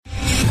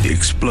The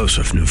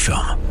explosive new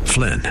film,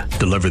 Flynn,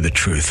 deliver the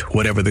truth,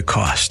 whatever the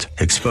cost,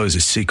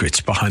 exposes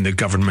secrets behind the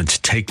government's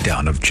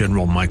takedown of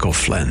General Michael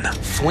Flynn.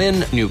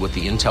 Flynn knew what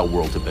the intel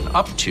world had been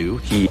up to.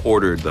 He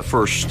ordered the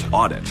first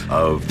audit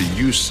of the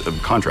use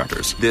of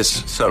contractors.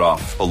 This set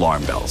off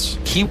alarm bells.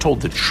 He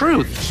told the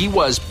truth. He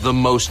was the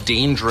most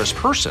dangerous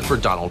person for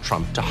Donald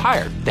Trump to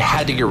hire. They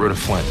had to get rid of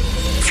Flynn.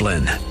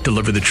 Flynn,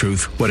 deliver the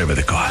truth, whatever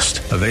the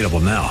cost. Available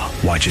now.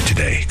 Watch it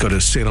today. Go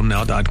to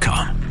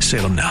salemnow.com.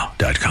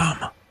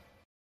 salemnow.com.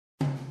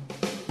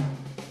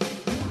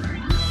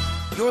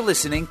 You're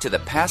listening to the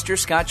Pastor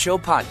Scott Show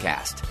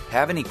podcast.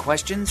 Have any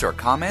questions or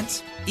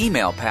comments?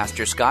 Email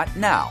Pastor Scott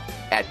now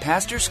at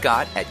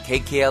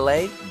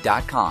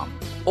pastorscott@kkla.com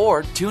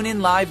or tune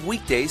in live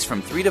weekdays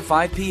from 3 to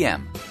 5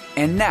 p.m.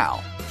 And now,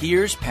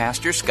 here's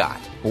Pastor Scott.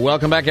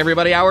 Welcome back,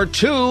 everybody. Hour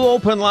 2,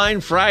 Open Line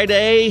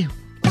Friday.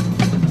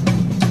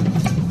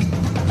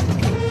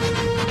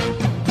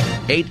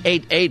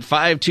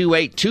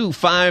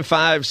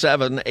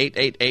 888-528-2557,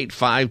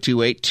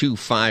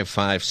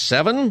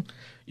 888-528-2557.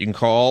 You can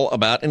call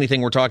about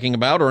anything we're talking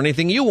about or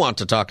anything you want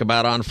to talk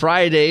about on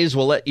Fridays.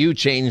 We'll let you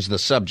change the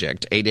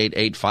subject.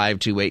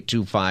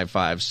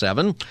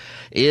 888-528-2557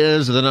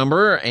 is the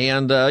number.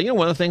 And, one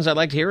of the things I'd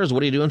like to hear is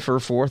what are you doing for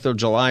 4th of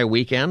July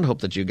weekend? Hope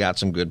that you got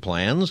some good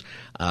plans.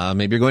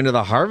 Maybe you're going to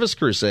the Harvest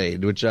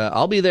Crusade, which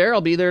I'll be there.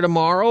 I'll be there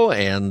tomorrow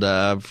and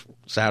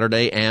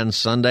Saturday and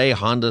Sunday,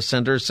 Honda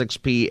Center, 6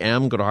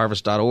 p.m. Go to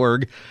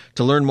harvest.org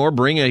to learn more.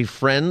 Bring a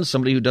friend,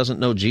 somebody who doesn't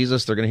know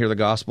Jesus. They're going to hear the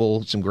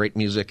gospel, some great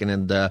music,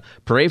 and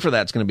pray for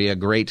that. It's going to be a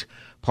great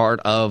part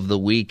of the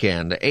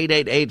weekend.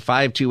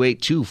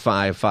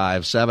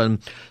 888-528-2557.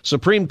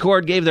 Supreme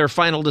Court gave their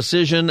final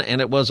decision,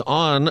 and it was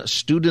on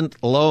student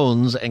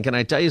loans. And can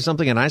I tell you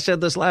something? And I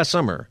said this last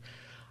summer.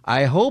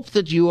 I hope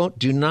that you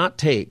do not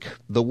take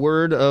the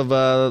word of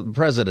the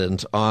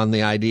president on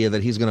the idea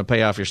that he's going to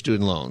pay off your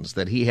student loans,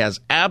 that he has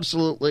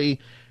absolutely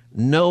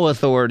no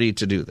authority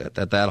to do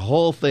that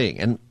whole thing.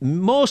 And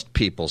most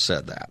people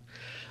said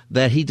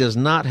that he does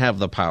not have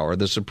the power.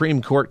 The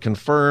Supreme Court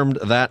confirmed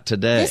that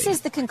today. This is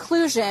the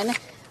conclusion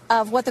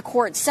of what the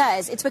court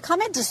says. It's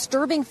become a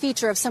disturbing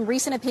feature of some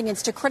recent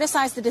opinions to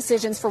criticize the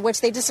decisions for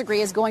which they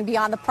disagree as going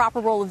beyond the proper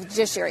role of the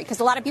judiciary, because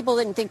a lot of people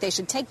didn't think they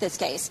should take this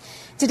case.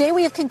 Today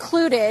we have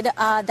concluded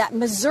that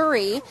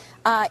Missouri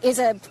is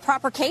a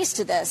proper case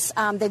to this.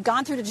 They've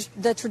gone through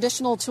the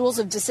traditional tools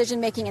of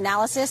decision-making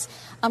analysis.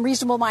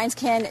 Reasonable minds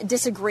can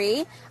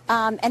disagree.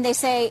 And they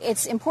say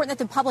it's important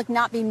that the public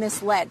not be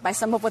misled by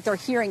some of what they're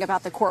hearing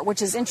about the court,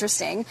 which is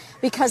interesting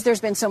because there's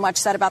been so much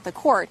said about the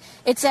court.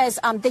 It says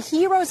the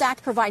HEROES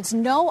Act provides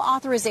no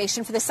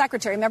authorization for the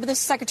secretary. Remember, this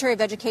is Secretary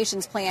of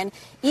Education's plan,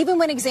 even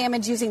when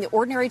examined using the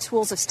ordinary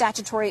tools of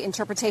statutory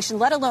interpretation,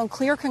 let alone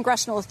clear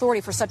congressional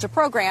authority for such a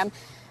program.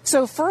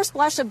 So first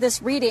blush of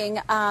this reading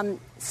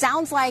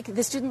sounds like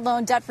the student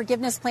loan debt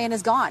forgiveness plan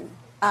is gone.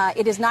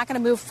 It is not going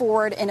to move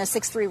forward in a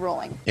 6-3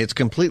 ruling. It's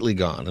completely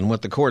gone. And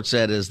what the court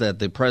said is that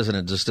the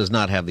president just does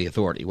not have the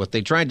authority. What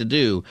they tried to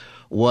do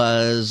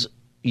was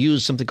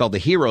use something called the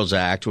HEROES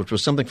Act, which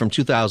was something from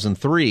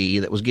 2003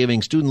 that was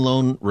giving student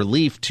loan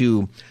relief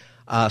to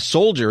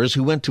soldiers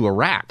who went to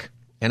Iraq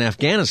and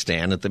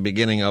Afghanistan at the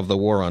beginning of the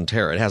war on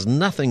terror. It has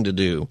nothing to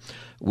do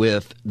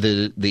with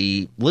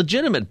the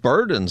legitimate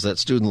burdens that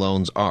student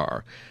loans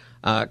are.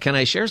 Can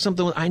I share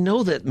something? I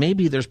know that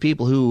maybe there's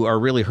people who are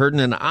really hurting,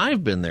 and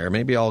I've been there.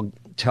 Maybe I'll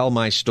tell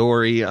my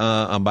story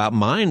about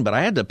mine, but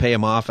I had to pay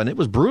them off, and it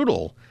was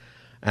brutal.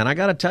 And I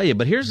got to tell you,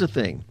 but here's the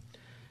thing.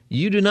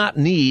 You do not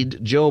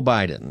need Joe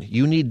Biden.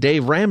 You need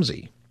Dave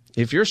Ramsey.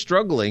 If you're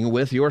struggling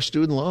with your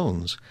student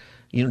loans,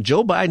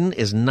 Joe Biden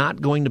is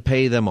not going to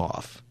pay them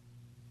off.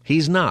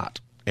 He's not.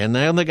 And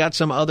now they got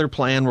some other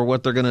plan where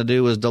what they're going to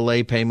do is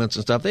delay payments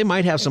and stuff. They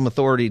might have some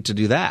authority to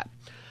do that.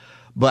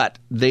 But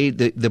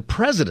the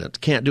president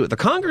can't do it. The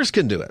Congress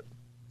can do it.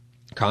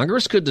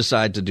 Congress could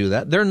decide to do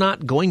that. They're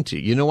not going to.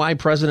 You know why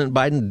President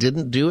Biden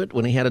didn't do it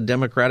when he had a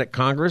Democratic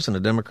Congress and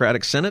a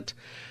Democratic Senate?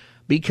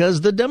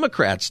 Because the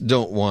Democrats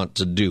don't want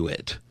to do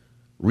it,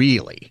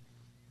 really.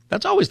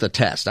 That's always the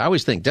test. I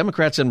always think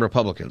Democrats and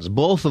Republicans,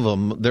 both of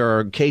them, there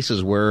are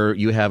cases where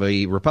you have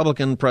a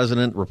Republican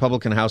president,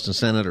 Republican House and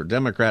Senate, or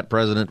Democrat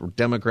president,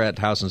 Democrat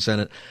House and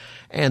Senate.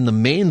 And the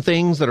main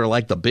things that are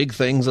like the big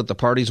things that the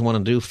parties want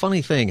to do,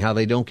 funny thing how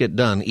they don't get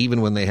done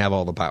even when they have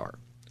all the power.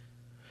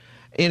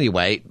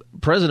 Anyway,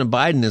 President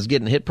Biden is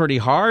getting hit pretty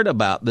hard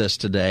about this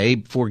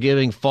today for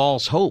giving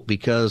false hope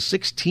because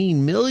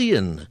 16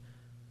 million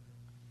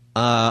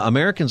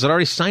Americans had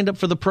already signed up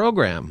for the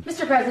program.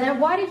 Mr. President,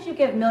 why did you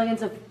give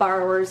millions of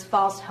borrowers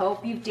false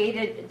hope? You've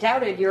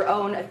doubted your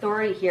own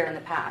authority here in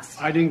the past.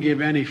 I didn't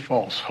give any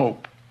false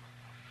hope.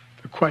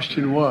 The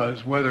question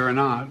was whether or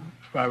not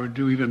I would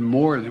do even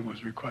more than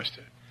was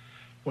requested.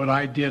 What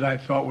I did I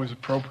thought was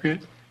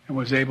appropriate and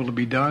was able to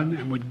be done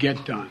and would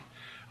get done.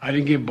 I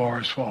didn't give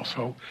borrowers false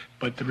hope,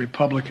 but the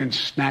Republicans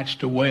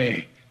snatched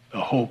away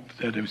the hope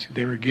that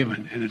they were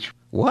given. And it's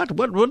What?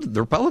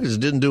 The Republicans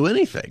didn't do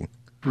anything.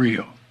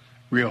 Real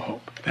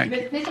hope. Thank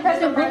you. Mr.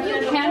 President,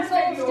 will you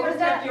cancel student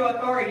debt? Your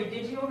authority.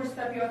 Did you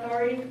overstep your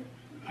authority?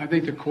 I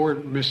think the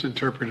court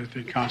misinterpreted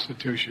the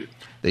Constitution.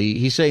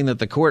 He's saying that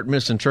the court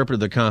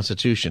misinterpreted the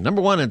Constitution.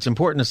 Number one, it's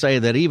important to say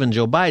that even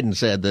Joe Biden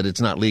said that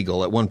it's not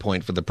legal at one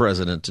point for the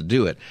president to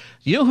do it.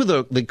 You know who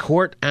the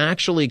court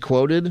actually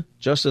quoted?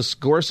 Justice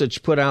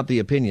Gorsuch put out the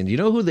opinion. You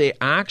know who they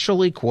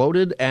actually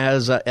quoted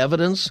as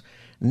evidence?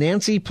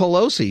 Nancy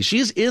Pelosi.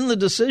 She's in the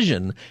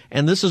decision,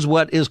 and this is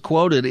what is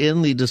quoted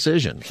in the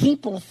decision.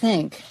 People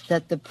think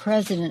that the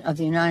President of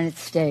the United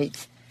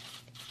States,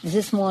 is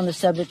this more on the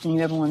subject than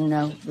you ever want to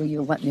know? Will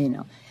you let me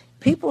know?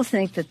 People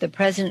think that the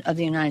President of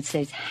the United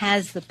States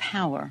has the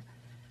power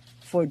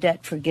for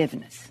debt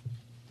forgiveness.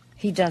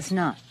 He does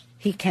not.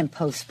 He can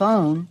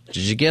postpone.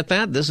 Did you get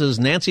that? This is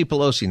Nancy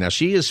Pelosi. Now,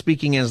 she is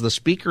speaking as the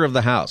Speaker of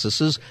the House.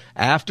 This is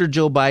after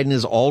Joe Biden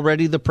is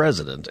already the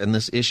president, and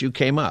this issue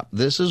came up.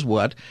 This is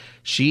what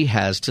she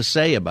has to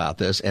say about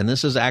this, and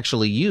this is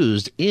actually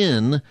used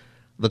in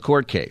the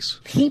court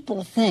case.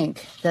 People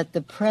think that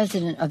the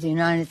President of the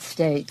United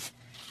States,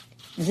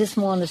 is this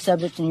more on the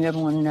subject than you ever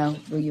want to know?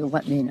 Will you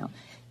let me know?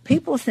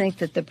 People think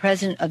that the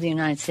President of the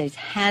United States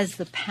has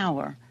the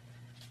power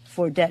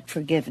for debt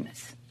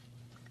forgiveness.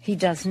 He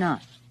does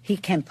not. He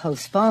can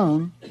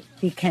postpone,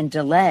 he can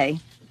delay,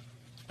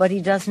 but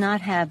he does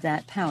not have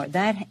that power.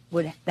 That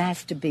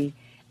has to be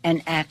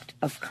an act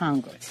of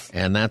Congress.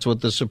 And that's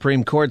what the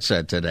Supreme Court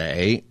said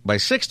today by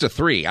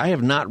 6-3. I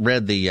have not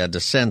read the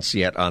dissents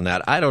yet on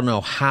that. I don't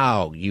know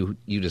how you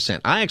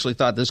dissent. I actually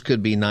thought this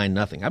could be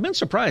 9-0. I've been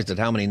surprised at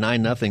how many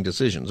 9-0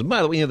 decisions. And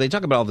by the way, they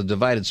talk about all the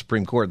divided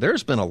Supreme Court.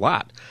 There's been a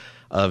lot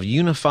of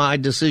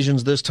unified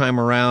decisions this time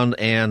around,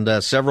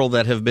 and several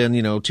that have been,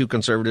 too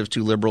conservative,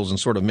 too liberals, and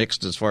sort of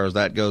mixed as far as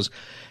that goes.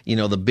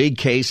 The big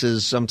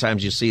cases,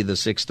 sometimes you see the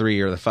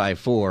 6-3 or the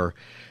 5-4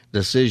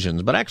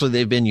 decisions, but actually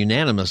they've been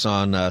unanimous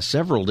on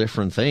several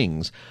different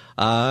things,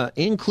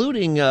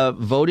 including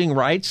voting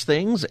rights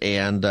things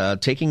and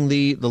taking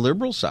the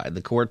liberal side.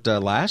 The court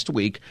last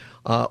week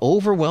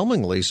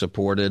overwhelmingly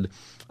supported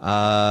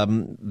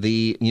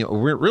really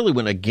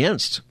went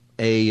against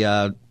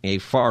a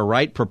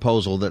far-right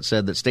proposal that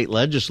said that state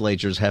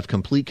legislatures have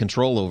complete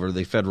control over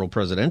the federal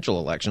presidential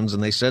elections,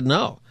 and they said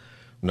no,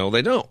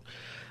 they don't.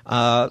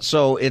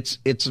 So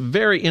it's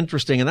very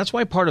interesting, and that's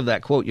why part of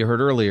that quote you heard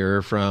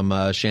earlier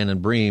from Shannon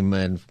Bream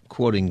and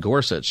quoting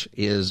Gorsuch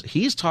is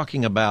he's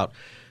talking about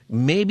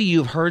maybe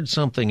you've heard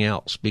something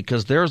else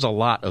because there's a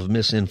lot of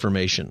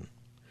misinformation,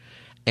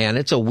 and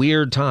it's a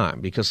weird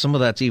time because some of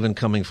that's even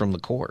coming from the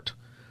court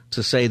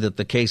to say that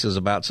the case is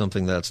about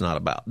something that's not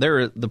about.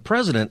 The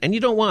president, and you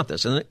don't want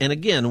this. And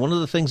again, one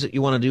of the things that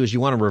you want to do is you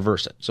want to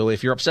reverse it. So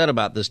if you're upset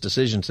about this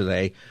decision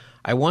today,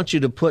 I want you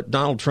to put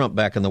Donald Trump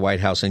back in the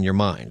White House in your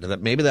mind.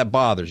 That maybe that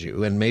bothers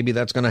you, and maybe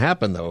that's going to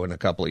happen, though, in a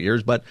couple of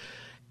years. But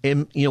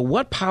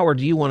what power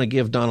do you want to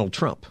give Donald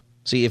Trump?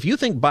 See, if you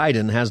think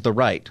Biden has the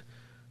right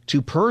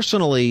to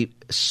personally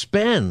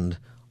spend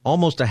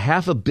almost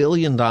 $500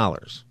 million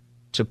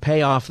to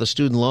pay off the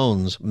student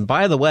loans, and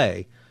by the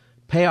way,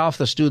 pay off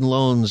the student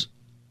loans,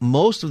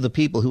 most of the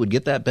people who would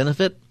get that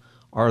benefit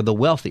are the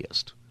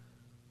wealthiest.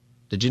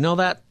 Did you know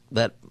that?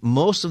 That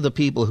most of the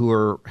people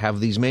who have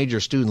these major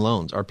student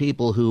loans are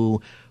people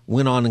who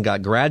went on and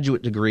got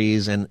graduate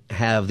degrees and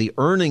have the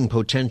earning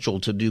potential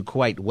to do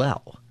quite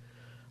well.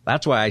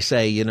 That's why I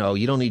say, you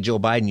don't need Joe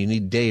Biden, you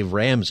need Dave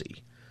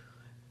Ramsey.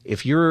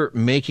 If you're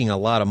making a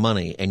lot of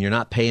money and you're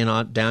not paying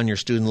down your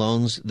student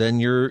loans, then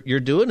you're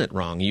doing it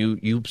wrong.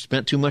 You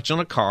spent too much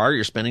on a car,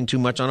 you're spending too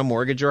much on a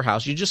mortgage or a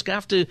house.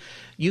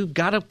 You've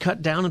got to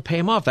cut down and pay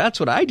them off. That's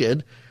what I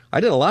did.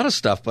 I did a lot of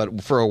stuff,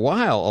 but for a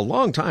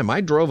long time,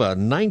 I drove a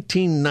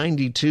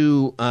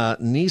 1992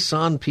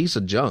 Nissan piece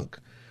of junk.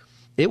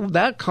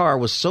 That car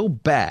was so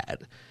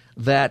bad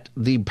that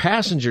the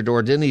passenger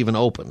door didn't even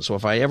open. So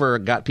if I ever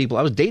got people,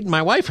 I was dating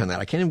my wife in that.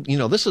 I can't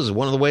even, this is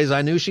one of the ways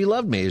I knew she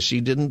loved me is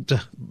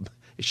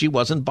she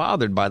wasn't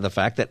bothered by the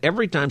fact that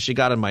every time she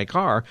got in my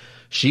car,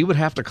 she would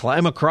have to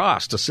climb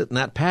across to sit in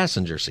that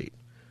passenger seat.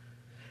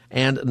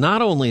 And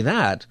not only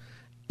that,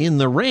 in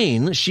the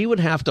rain, she would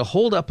have to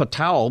hold up a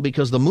towel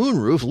because the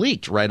moonroof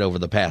leaked right over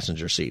the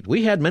passenger seat.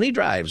 We had many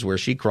drives where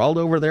she crawled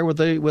over there with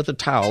a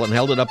towel and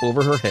held it up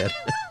over her head.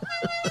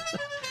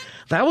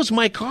 That was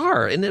my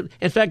car. And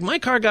in fact, my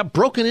car got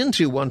broken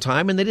into one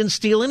time and they didn't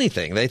steal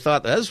anything. They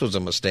thought this was a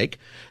mistake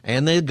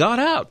and they got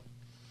out.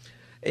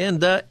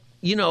 And,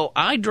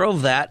 I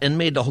drove that and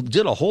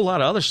did a whole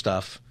lot of other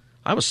stuff.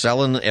 I was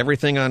selling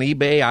everything on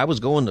eBay. I was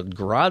going to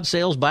garage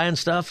sales, buying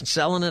stuff and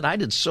selling it. I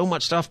did so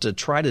much stuff to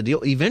try to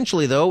deal.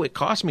 Eventually, though, it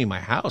cost me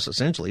my house,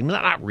 essentially.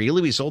 Not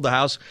really. We sold the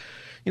house,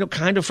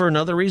 kind of for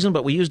another reason,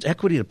 but we used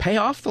equity to pay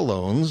off the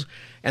loans.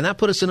 And that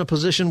put us in a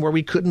position where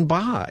we couldn't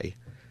buy.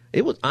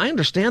 I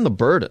understand the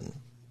burden.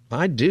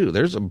 I do.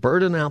 There's a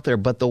burden out there,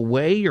 but the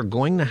way you're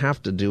going to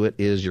have to do it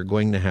is you're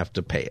going to have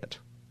to pay it.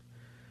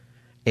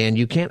 And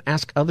you can't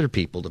ask other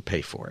people to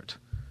pay for it.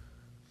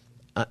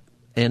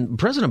 And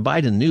President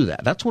Biden knew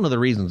that. That's one of the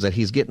reasons that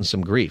he's getting some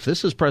grief.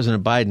 This is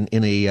President Biden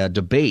in a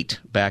debate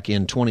back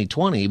in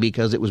 2020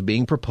 because it was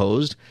being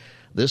proposed,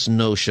 this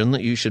notion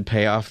that you should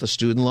pay off the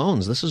student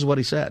loans. This is what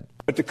he said.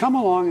 But to come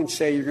along and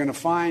say you're going to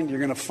fund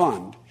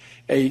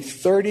a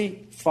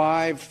 $35,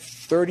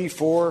 $34,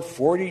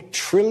 $40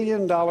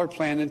 trillion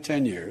plan in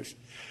 10 years,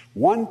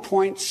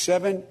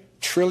 $1.7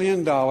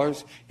 trillion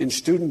in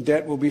student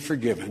debt will be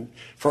forgiven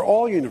for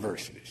all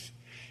universities.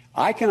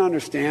 I can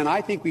understand.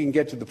 I think we can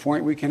get to the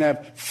point we can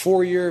have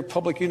 4-year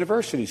public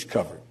universities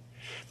covered.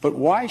 But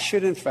why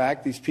should, in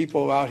fact, these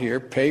people out here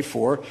pay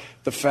for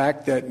the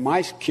fact that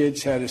my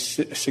kids had a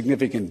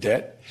significant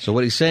debt? So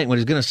what he's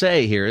going to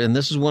say here, and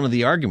this is one of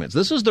the arguments,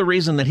 this is the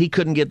reason that he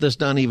couldn't get this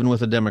done even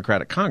with a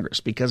Democratic Congress,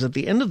 because at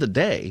the end of the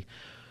day,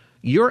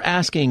 you're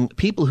asking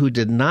people who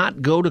did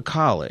not go to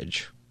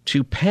college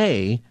to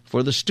pay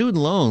for the student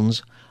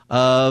loans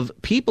of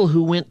people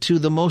who went to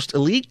the most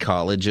elite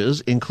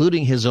colleges,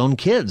 including his own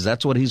kids.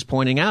 That's what he's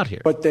pointing out here.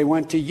 But they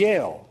went to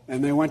Yale,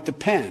 and they went to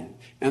Penn,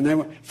 and they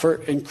went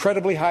for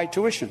incredibly high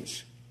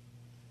tuitions.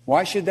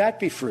 Why should that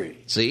be free?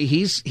 See,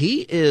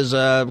 he is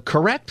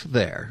correct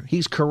there.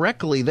 He's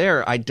correctly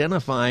there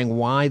identifying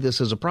why this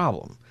is a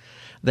problem.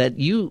 That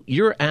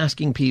you're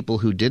asking people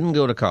who didn't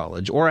go to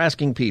college, or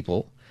asking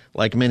people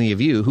like many of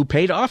you who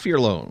paid off your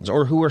loans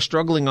or who are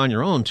struggling on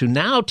your own to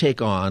now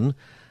take on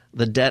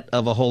the debt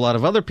of a whole lot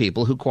of other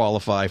people who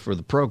qualify for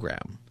the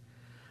program.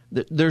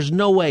 There's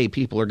no way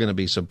people are going to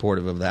be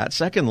supportive of that.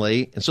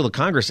 Secondly, and so the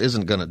Congress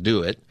isn't going to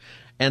do it.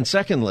 And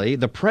secondly,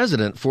 the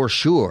president for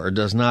sure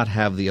does not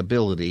have the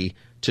ability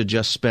to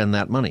just spend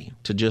that money,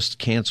 to just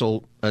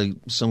cancel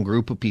some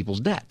group of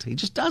people's debt. He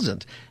just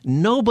doesn't.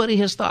 Nobody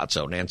has thought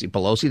so. Nancy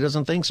Pelosi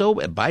doesn't think so.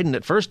 Biden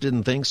at first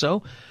didn't think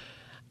so.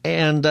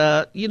 And,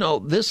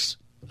 this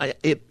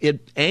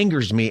it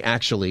angers me,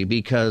 actually,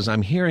 because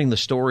I'm hearing the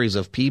stories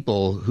of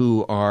people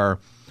who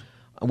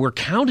we're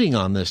counting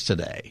on this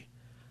today.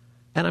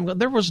 And I'm going,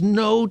 there was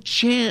no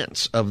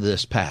chance of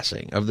this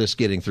passing, of this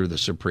getting through the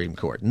Supreme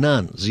Court.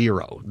 None.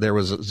 Zero. There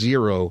was a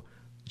zero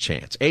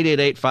chance.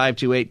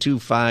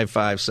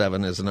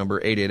 888-528-2557 is the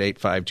number.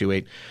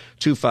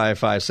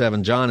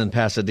 888-528-2557. John in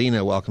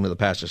Pasadena, welcome to the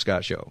Pastor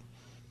Scott Show.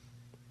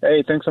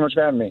 Hey, thanks so much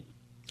for having me.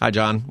 Hi,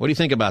 John. What do you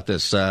think about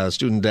this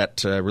student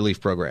debt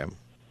relief program?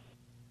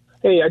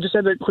 Hey, I just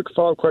had a quick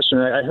follow-up question.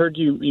 I heard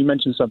you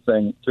mention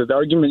something. So the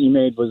argument you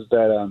made was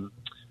that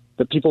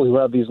the people who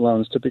have these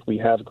loans typically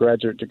have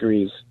graduate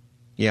degrees.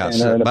 Yeah,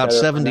 so about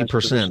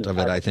 70% of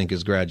it, I think,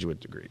 is graduate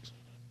degrees.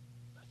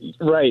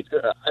 Right.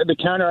 The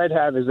counter I'd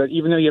have is that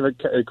even though you have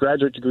a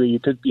graduate degree, you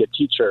could be a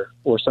teacher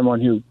or someone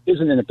who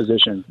isn't in a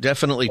position.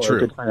 Definitely true.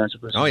 A good financial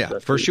person. Oh, yeah.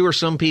 For sure,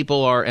 some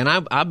people are, and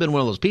I've been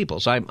one of those people,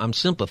 so I'm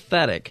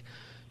sympathetic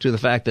to the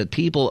fact that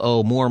people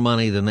owe more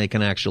money than they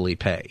can actually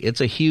pay.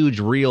 It's a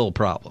huge, real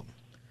problem.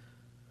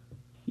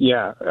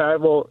 Yeah.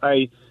 Well,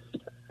 I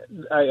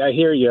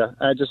hear you.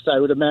 I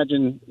would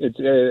imagine it's.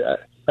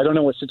 I don't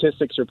know what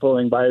statistics you're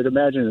pulling, but I would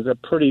imagine it's a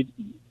pretty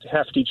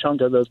hefty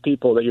chunk of those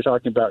people that you're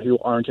talking about who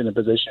aren't in a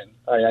position.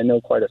 I know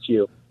quite a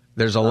few.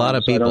 There's a lot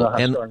of people,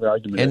 I don't know how strong the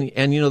argument is.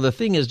 And the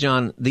thing is,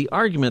 John, the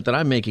argument that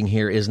I'm making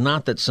here is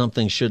not that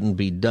something shouldn't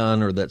be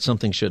done or that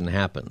something shouldn't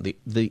happen.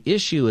 The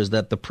issue is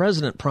that the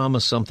president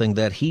promised something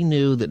that he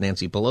knew, that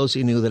Nancy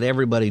Pelosi knew, that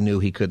everybody knew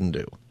he couldn't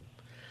do.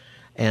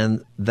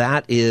 And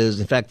that is,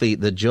 in fact,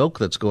 the joke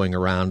that's going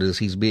around is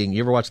he's being.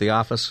 You ever watch The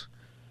Office?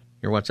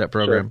 You ever watch that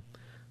program? Sure.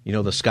 You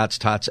know the Scott's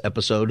Tots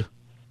episode?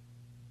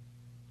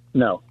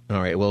 No. All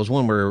right. Well, it was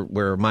one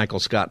where Michael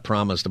Scott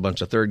promised a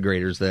bunch of third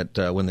graders that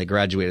when they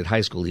graduated high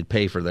school, he'd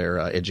pay for their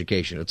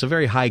education. It's a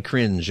very high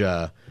cringe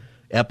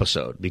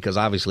episode because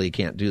obviously he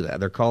can't do that.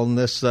 They're calling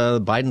this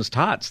Biden's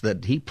Tots,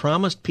 that he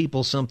promised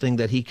people something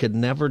that he could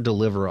never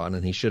deliver on,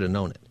 and he should have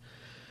known it.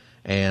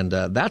 And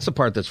that's the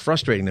part that's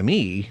frustrating to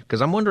me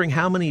because I'm wondering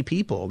how many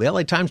people. The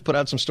LA Times put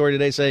out some story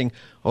today saying,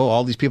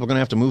 all these people are going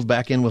to have to move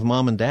back in with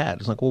mom and dad.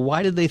 It's like, well,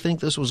 why did they think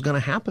this was going to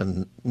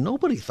happen?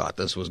 Nobody thought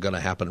this was going to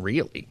happen,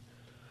 really.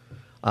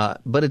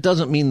 But it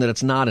doesn't mean that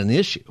it's not an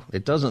issue.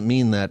 It doesn't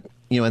mean that,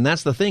 and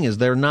that's the thing is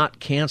they're not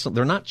canceling.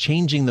 They're not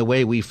changing the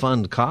way we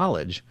fund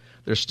college.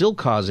 They're still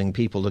causing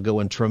people to go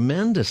in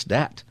tremendous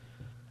debt,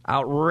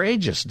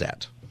 outrageous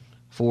debt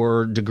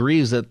for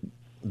degrees that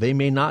they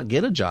may not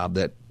get a job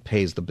that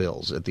pays the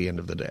bills at the end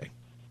of the day.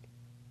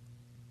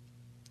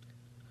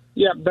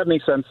 Yeah, that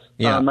makes sense.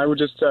 Yeah. I would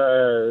just,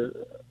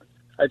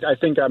 I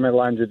think I'm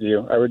aligned with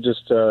you. I would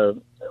just, I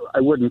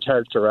wouldn't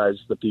characterize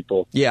the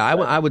people. Yeah,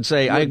 I would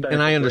say,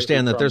 and I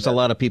understand that there's a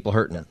lot of people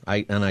hurting.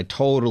 I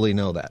totally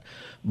know that.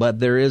 But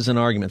there is an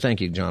argument. Thank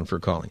you, John, for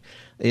calling.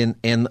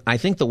 And I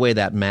think the way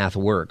that math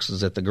works is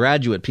that the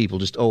graduate people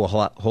just owe a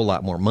whole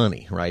lot more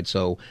money, right?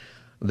 So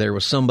there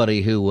was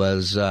somebody who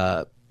was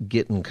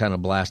getting kind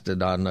of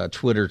blasted on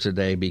Twitter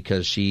today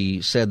because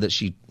she said that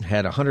she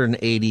had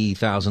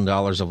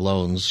 $180,000 of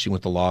loans. She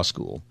went to law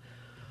school.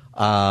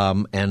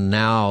 And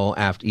now,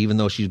 even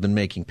though she's been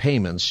making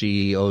payments,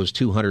 she owes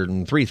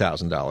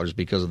 $203,000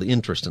 because of the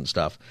interest and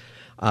stuff.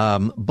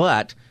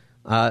 But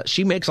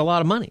she makes a lot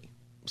of money.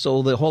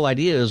 So the whole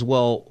idea is,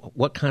 well,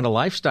 what kind of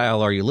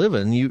lifestyle are you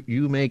living?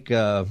 You make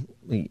an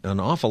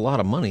awful lot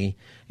of money,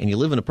 and you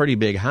live in a pretty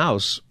big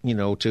house,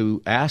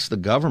 to ask the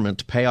government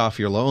to pay off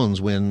your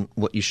loans when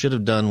what you should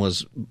have done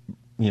was,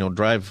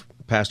 drive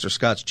Pastor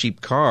Scott's cheap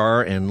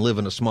car and live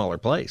in a smaller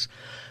place.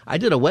 I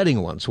did a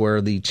wedding once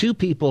where the two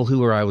people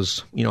who were,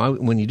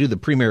 when you do the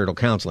premarital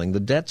counseling,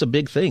 the debt's a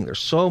big thing. There's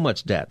so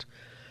much debt.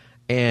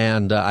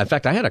 And in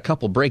fact, I had a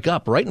couple break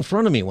up right in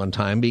front of me one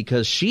time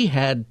because she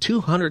had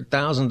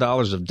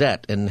 $200,000 of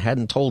debt and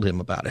hadn't told him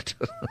about it.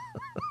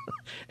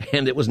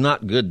 And it was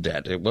not good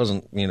debt. It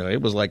wasn't,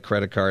 it was like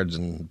credit cards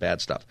and bad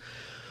stuff.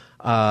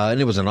 And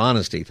it was an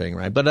honesty thing,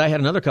 right? But I had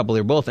another couple. They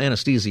were both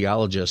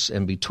anesthesiologists,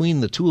 and between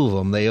the two of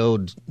them, they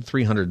owed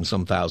 $300 and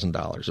some thousand.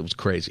 It was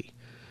crazy.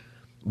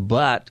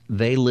 But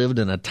they lived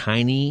in a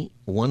tiny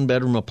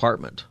one-bedroom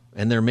apartment,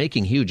 and they're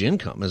making huge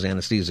income as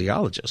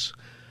anesthesiologists.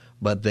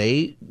 But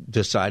they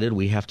decided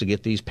we have to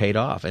get these paid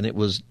off, and it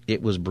was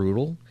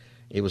brutal.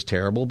 It was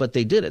terrible, but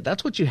they did it.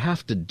 That's what you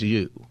have to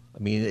do. I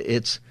mean,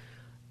 it's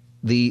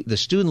the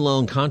student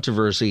loan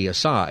controversy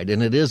aside,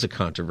 and it is a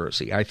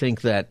controversy. I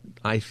think that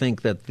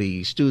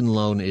the student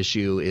loan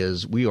issue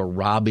is we are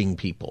robbing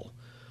people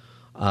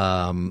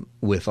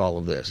with all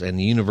of this, and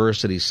the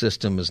university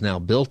system is now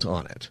built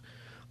on it.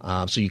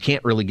 So you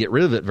can't really get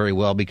rid of it very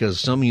well because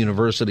some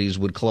universities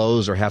would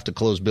close or have to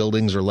close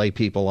buildings or lay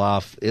people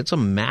off. It's a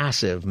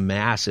massive,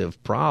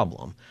 massive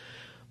problem.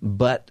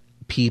 But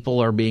people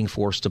are being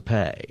forced to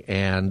pay.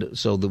 And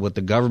so what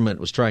the government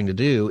was trying to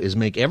do is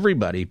make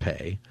everybody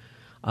pay.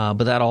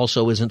 But that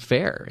also isn't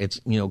fair. It's,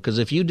 because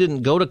if you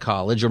didn't go to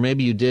college, or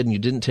maybe you did and you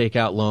didn't take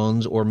out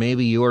loans, or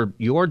maybe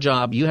your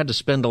job, you had to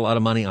spend a lot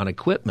of money on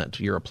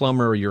equipment. You're a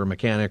plumber or you're a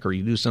mechanic or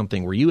you do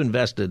something where you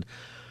invested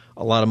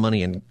a lot of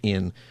money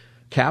in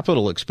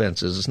capital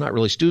expenses. It's not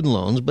really student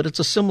loans, but it's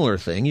a similar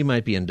thing. You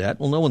might be in debt.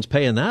 Well, no one's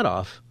paying that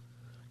off.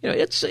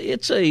 It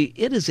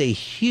is a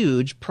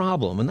huge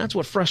problem, and that's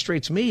what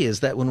frustrates me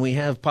is that when we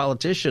have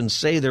politicians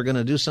say they're going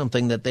to do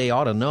something that they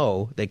ought to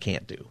know they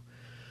can't do.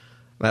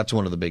 That's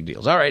one of the big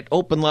deals. All right,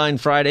 Open Line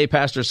Friday,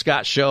 Pastor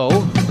Scott Show.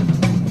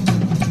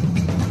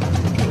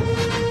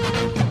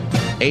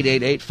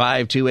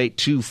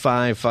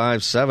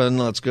 888-528-2557.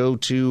 Let's go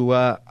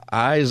to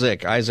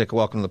Isaac. Isaac,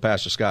 welcome to the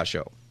Pastor Scott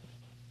Show.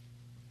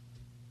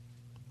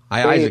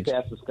 Hi, Isaac.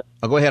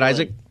 Oh, go ahead,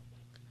 Isaac.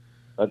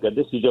 Okay,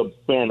 this is your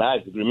friend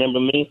Isaac. Remember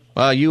me?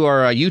 You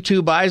are a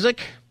YouTube Isaac?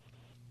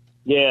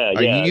 Yeah,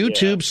 a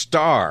YouTube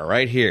star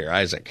right here,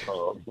 Isaac.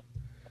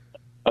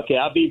 Okay,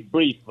 I'll be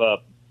brief.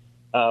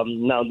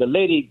 Now, the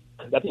lady,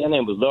 I think her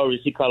name was Lori,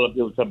 she called up,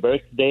 it was her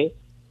birthday.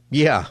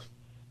 Yeah.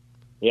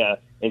 Yeah,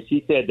 and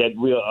she said that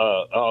we're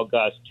all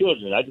God's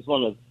children. I just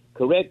want to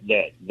correct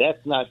that.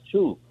 That's not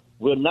true.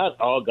 We're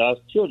not all God's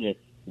children.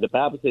 The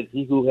Bible says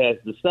he who has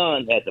the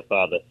Son had the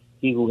Father.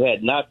 He who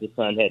had not the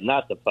Son had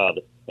not the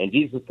Father. And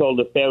Jesus told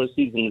the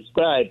Pharisees and the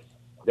scribes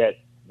that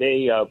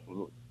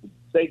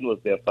Satan was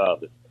their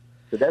father.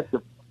 So that's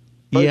the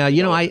Yeah,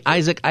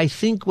 Isaac, I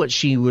think what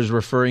she was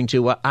referring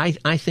to,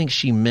 I think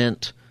she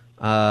meant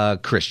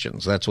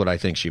Christians. That's what I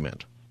think she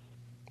meant.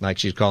 Like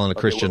she's calling a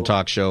Christian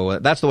talk show.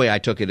 That's the way I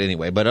took it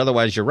anyway. But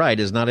otherwise, you're right,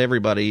 is not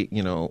everybody,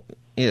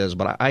 is.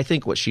 But I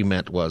think what she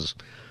meant was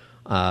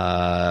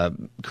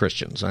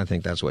Christians. I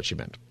think that's what she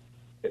meant.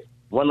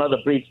 One other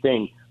brief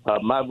thing.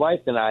 My wife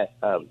and I,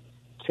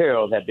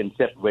 Carol, have been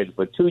separated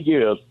for 2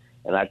 years,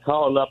 and I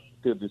called up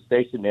to the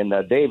station, and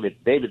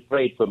David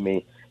prayed for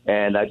me,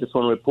 and I just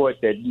want to report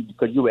that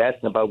because you were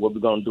asking about what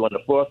we're going to do on the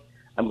 4th,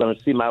 I'm going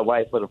to see my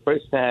wife for the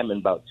first time in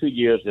about 2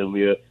 years, and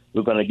we're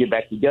going to get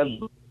back together.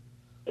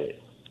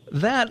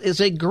 That is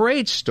a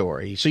great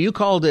story. So you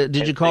called it?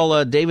 Did you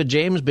call David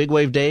James, Big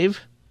Wave Dave?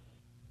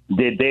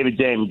 Did David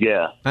James,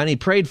 yeah. And he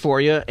prayed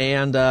for you,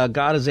 and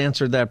God has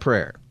answered that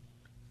prayer.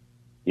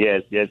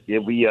 Yes.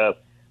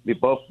 We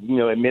both,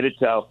 admitted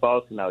to our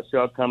faults and our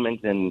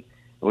shortcomings, and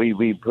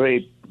we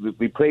prayed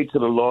to the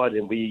Lord,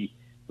 and we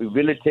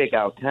really take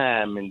our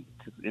time, and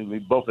we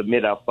both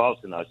admit our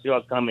faults and our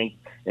shortcomings,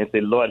 and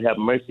say, Lord, have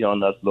mercy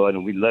on us, Lord,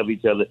 and we love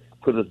each other,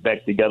 put us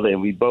back together,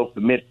 and we both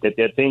admit that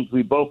there are things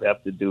we both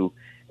have to do,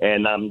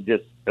 and I'm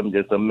just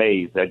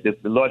amazed. The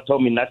Lord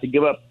told me not to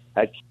give up.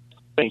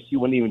 She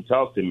wouldn't even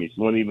talk to me.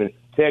 She wouldn't even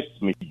text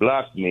me. She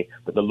blocked me,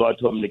 but the Lord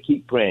told me to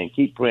keep praying.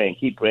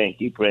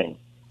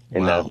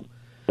 And wow.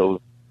 So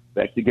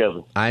back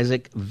together.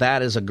 Isaac,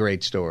 that is a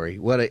great story.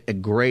 What a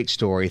great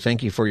story.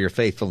 Thank you for your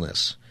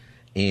faithfulness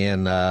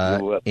in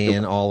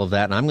all of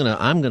that. And I'm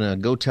gonna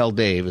go tell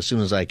Dave as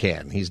soon as I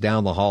can. He's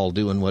down the hall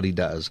doing what he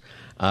does.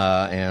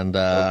 I'm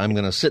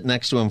gonna sit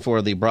next to him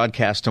for the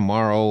broadcast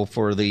tomorrow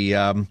for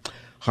the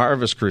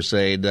Harvest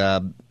Crusade.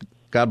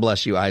 God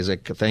bless you,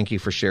 Isaac. Thank you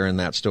for sharing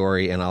that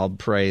story. And I'll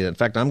pray. In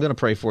fact, I'm going to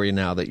pray for you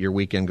now that your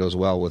weekend goes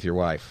well with your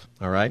wife.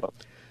 All right?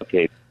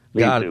 Okay.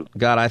 God,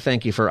 I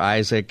thank you for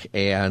Isaac,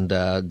 and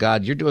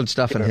God, you're doing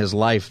stuff in his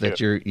life that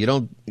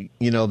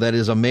that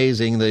is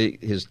amazing.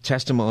 His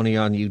testimony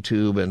on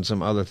YouTube and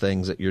some other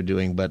things that you're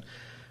doing, but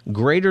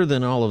greater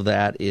than all of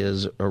that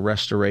is a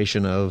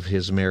restoration of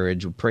his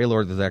marriage. Pray,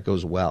 Lord, that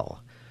goes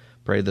well.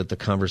 Pray that the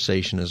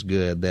conversation is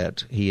good,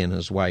 that he and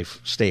his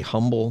wife stay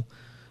humble,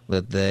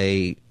 that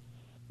they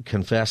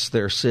confess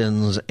their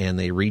sins and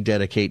they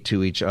rededicate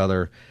to each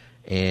other,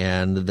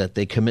 and that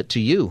they commit to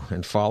you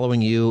and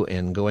following you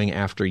and going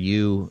after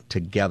you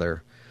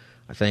together.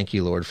 I thank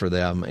you, Lord, for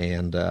them,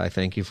 and I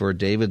thank you for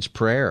David's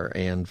prayer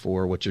and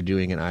for what you're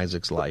doing in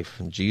Isaac's life.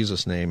 In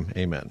Jesus' name,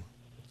 amen.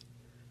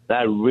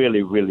 I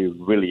really, really,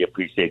 really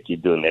appreciate you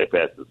doing that,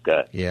 Pastor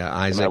Scott. Yeah,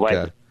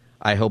 Isaac,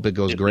 I hope it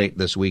goes great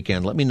this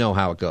weekend. Let me know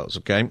how it goes,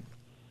 okay?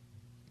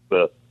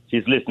 Well,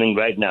 she's listening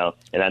right now,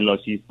 and I know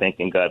she's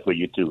thanking God for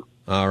you, too.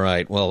 All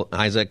right. Well,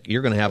 Isaac,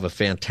 you're going to have a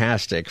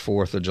fantastic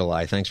 4th of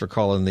July. Thanks for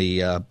calling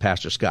the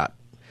Pastor Scott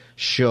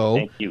show.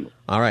 Thank you.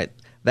 All right.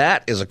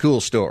 That is a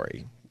cool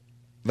story.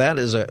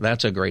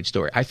 That's a great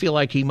story. I feel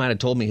like he might have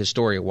told me his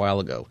story a while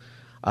ago.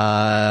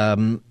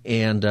 Dave,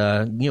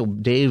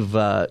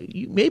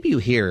 maybe you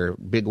hear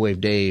Big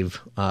Wave Dave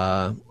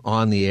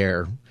on the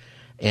air,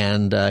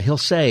 and he'll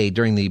say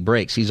during the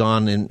breaks, he's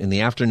on in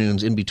the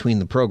afternoons in between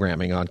the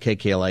programming on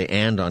KKLA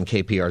and on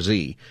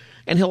KPRZ,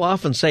 and he'll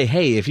often say,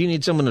 hey, if you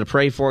need someone to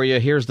pray for you,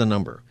 here's the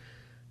number.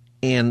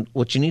 And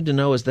what you need to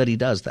know is that he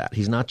does that.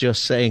 He's not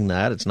just saying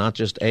that. It's not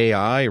just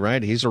AI,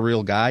 right? He's a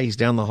real guy. He's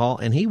down the hall,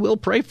 and he will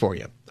pray for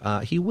you.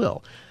 He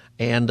will.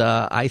 And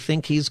I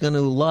think he's going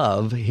to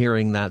love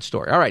hearing that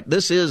story. All right,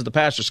 this is the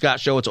Pastor Scott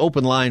Show. It's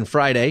Open Line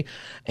Friday.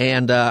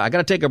 And I got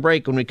to take a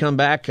break. When we come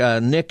back,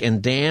 Nick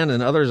and Dan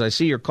and others, I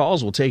see your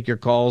calls. We'll take your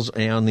calls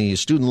on the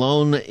student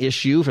loan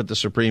issue at the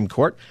Supreme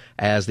Court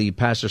as the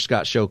Pastor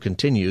Scott Show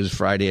continues.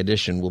 Friday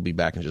edition. We'll be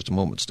back in just a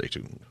moment. Stay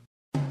tuned.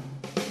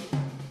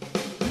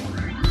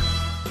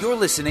 You're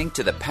listening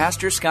to the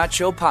Pastor Scott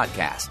Show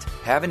podcast.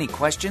 Have any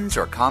questions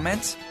or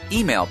comments?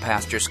 Email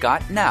Pastor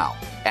Scott now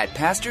at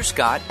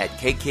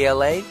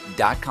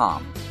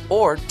pastorscott@kkla.com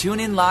or tune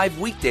in live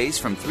weekdays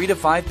from 3 to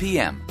 5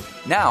 p.m.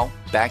 Now,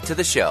 back to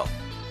the show.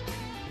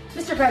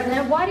 Mr.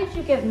 President, why did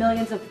you give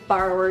millions of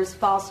borrowers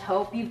false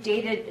hope? You've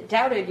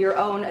doubted your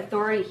own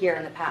authority here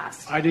in the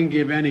past. I didn't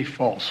give any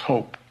false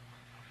hope.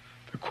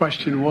 The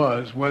question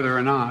was whether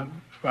or not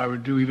I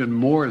would do even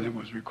more than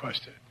was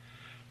requested.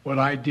 What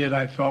I did,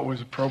 I thought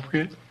was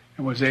appropriate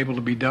and was able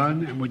to be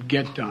done and would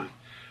get done.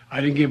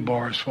 I didn't give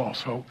borrowers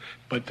false hope,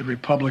 but the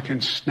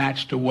Republicans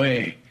snatched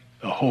away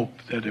the hope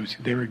that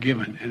they were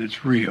given, and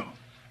it's real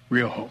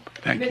hope.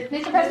 Thank you.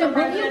 Mr. President,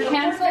 will you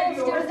cancel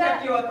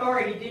your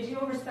authority? Did you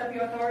overstep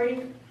your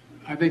authority?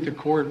 I think the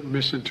court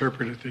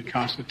misinterpreted the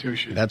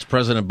Constitution. That's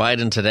President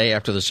Biden today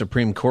after the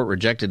Supreme Court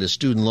rejected his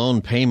student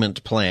loan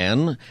payment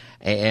plan.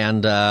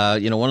 And,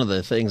 one of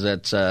the things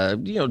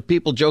that,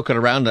 people joking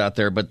around out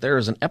there, but there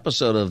is an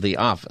episode of The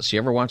Office. You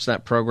ever watch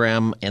that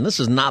program? And this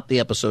is not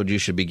the episode you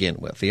should begin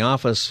with. The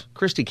Office,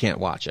 Christy can't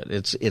watch it.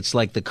 It's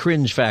like the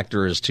cringe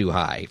factor is too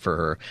high for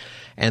her.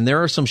 And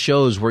there are some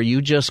shows where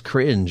you just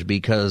cringe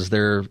because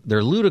they're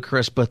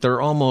ludicrous, but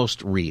they're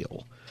almost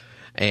real.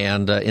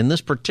 And in this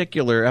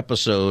particular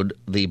episode,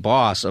 the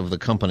boss of the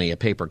company, a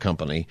paper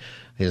company,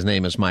 his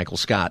name is Michael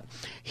Scott,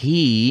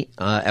 he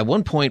at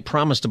one point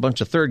promised a bunch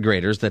of third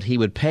graders that he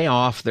would pay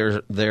off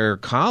their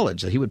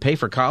college, that he would pay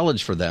for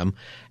college for them.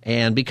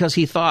 And because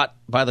he thought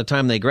by the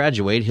time they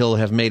graduate, he'll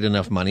have made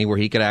enough money where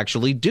he could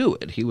actually do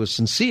it. He was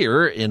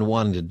sincere in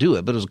wanting to do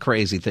it, but it was a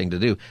crazy thing to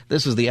do.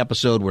 This is the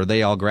episode where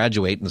they all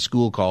graduate and the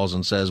school calls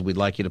and says, we'd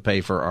like you to pay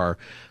for our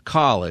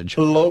college.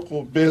 A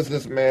local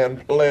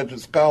businessman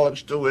pledges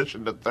college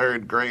tuition to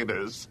third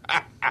graders.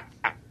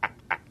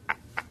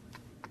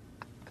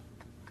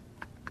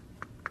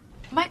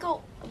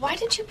 Michael, why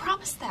did you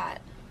promise that?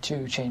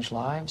 To change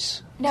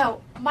lives?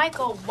 No,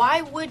 Michael,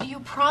 why would you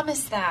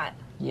promise that?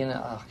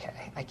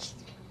 Okay. I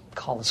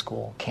call the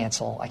school,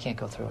 cancel. I can't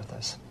go through with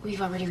this.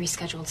 We've already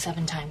rescheduled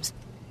 7 times.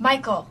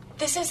 Michael,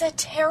 this is a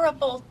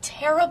terrible,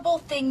 terrible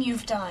thing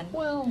you've done.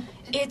 Well,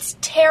 it's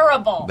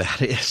terrible.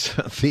 That is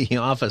The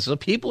Office. So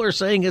people are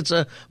saying it's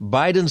a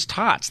Biden's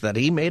Tots, that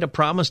he made a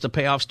promise to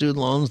pay off student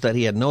loans that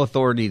he had no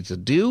authority to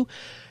do.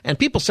 And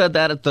people said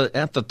that at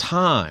the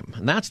time.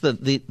 And that's the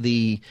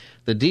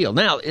deal.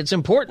 Now, it's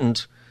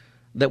important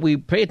that we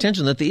pay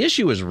attention that the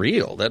issue is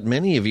real, that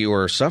many of you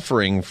are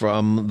suffering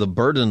from the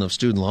burden of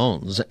student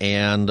loans.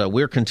 And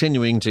we're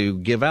continuing to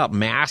give out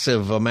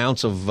massive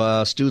amounts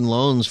of student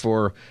loans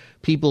for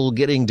people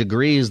getting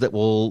degrees that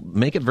will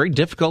make it very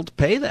difficult to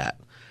pay that.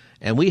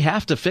 And we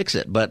have to fix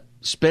it. But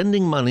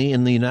spending money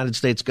in the United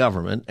States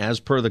government, as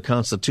per the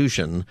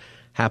Constitution,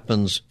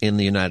 happens in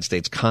the United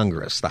States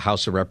Congress. The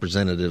House of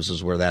Representatives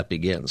is where that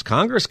begins.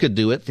 Congress could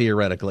do it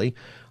theoretically,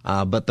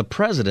 but the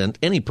president,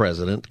 any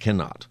president,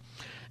 cannot.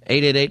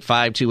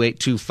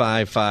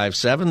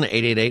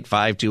 888-528-2557,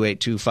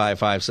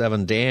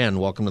 888-528-2557. Dan,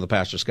 welcome to the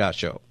Pastor Scott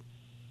Show.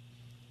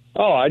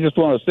 Oh, I just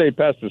want to say,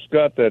 Pastor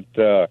Scott,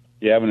 that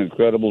you have an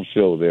incredible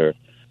show there.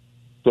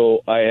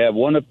 So I have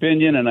one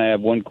opinion and I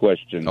have one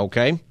question.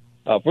 Okay.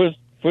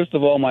 First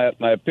of all, my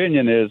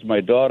opinion is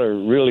my daughter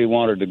really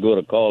wanted to go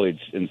to college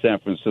in San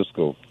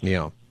Francisco.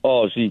 Yeah.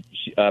 Oh, she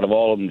out of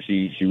all of them,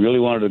 she really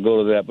wanted to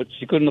go to that, but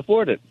she couldn't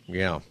afford it.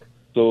 Yeah.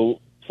 So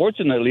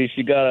fortunately,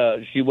 she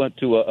went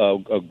to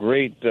a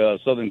great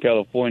Southern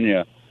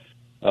California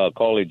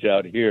college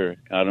out here.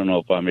 I don't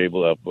know if I'm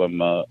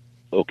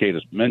okay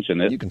to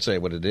mention it. You can say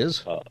what it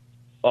is.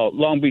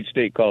 Long Beach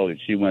State College.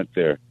 She went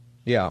there.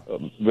 Yeah.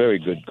 Very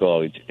good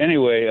college.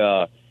 Anyway,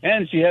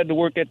 and she had to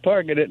work at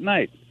Target at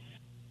night.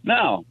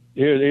 Now,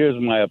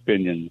 here's my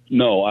opinion.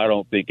 No, I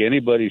don't think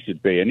anybody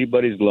should pay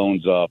anybody's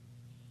loans off.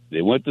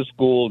 They went to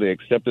school. They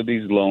accepted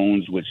these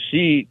loans, which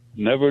she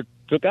never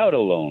took out a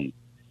loan.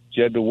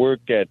 She had to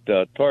work at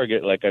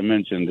Target, like I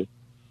mentioned,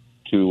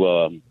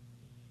 to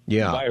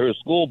buy her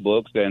school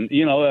books, and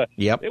it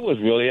was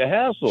really a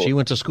hassle. She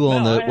went to school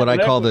in what I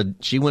call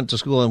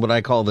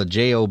the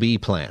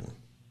JOB plan.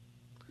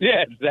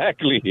 Yeah,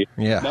 exactly.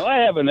 Yeah. Now I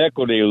have an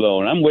equity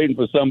loan. I'm waiting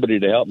for somebody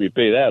to help me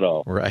pay that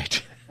off.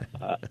 Right.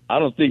 I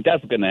don't think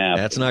that's going to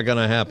happen. That's not going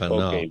to happen.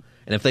 Okay. No.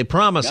 And if they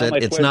promise Now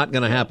it, it's not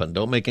going to happen.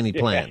 Don't make any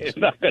plans. Yeah, it's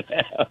not going to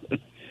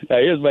happen. Now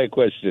here's my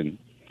question.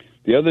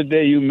 The other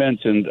day you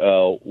mentioned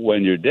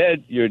when you're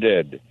dead, you're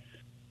dead.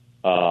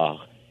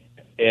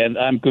 And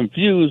I'm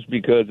confused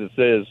because it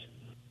says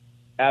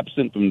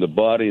absent from the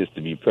body is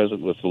to be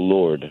present with the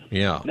Lord.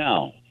 Yeah.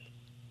 Now,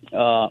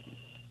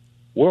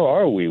 where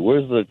are we?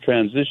 Where's the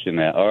transition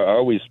at?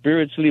 Are we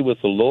spiritually with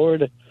the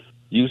Lord?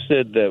 You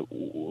said that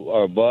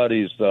our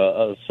bodies,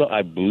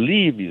 I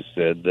believe you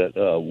said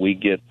that we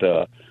get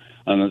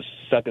on the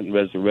second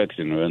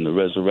resurrection or in the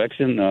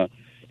resurrection.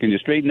 Can you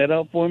straighten that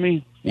out for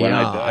me?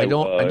 I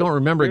don't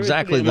remember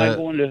exactly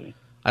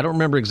I don't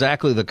remember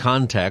exactly the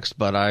context,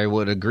 but I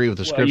would agree with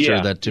the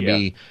scripture that to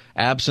be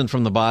absent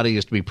from the body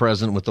is to be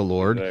present with the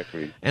Lord.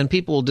 Exactly. And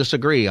people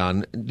disagree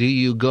on, do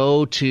you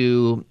go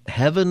to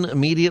heaven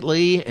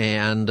immediately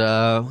and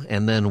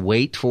then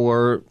wait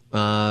for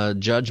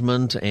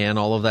judgment and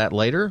all of that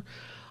later?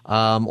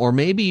 Or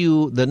maybe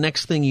the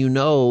next thing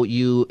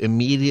you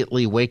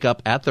immediately wake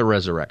up at the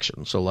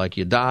resurrection. So like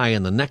you die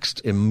and the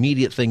next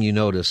immediate thing you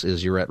notice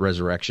is you're at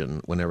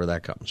resurrection whenever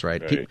that comes,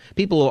 right?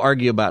 People will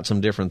argue about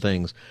some different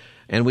things.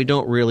 And we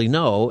don't really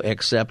know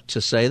except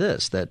to say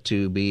this, that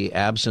to be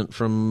absent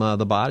from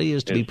the body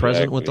is to be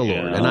present with the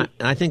Lord. And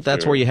I think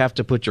that's where you have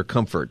to put your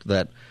comfort,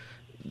 that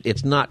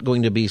it's not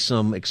going to be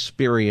some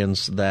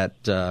experience that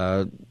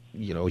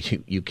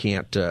you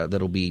can't,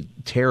 that'll be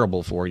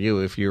terrible for you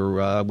if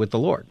you're with the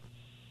Lord.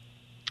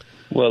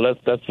 Well,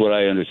 that's what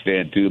I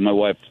understand, too. My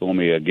wife told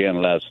me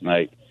again last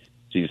night.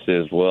 She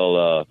says,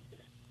 well,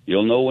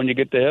 you'll know when you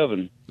get to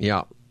heaven.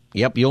 Yeah.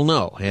 Yep, you'll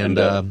know. And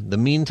the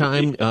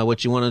meantime,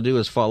 what you want to do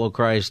is follow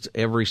Christ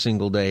every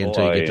single day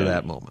until you get to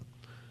that moment.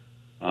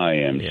 I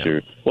am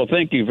sure. Well,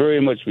 thank you very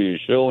much for your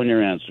show and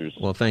your answers.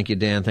 Well, thank you,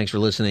 Dan. Thanks for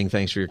listening.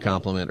 Thanks for your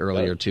compliment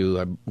earlier,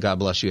 too. God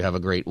bless you. Have a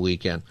great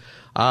weekend.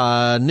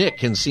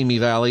 Nick in Simi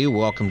Valley,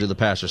 welcome to the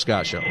Pastor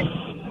Scott Show.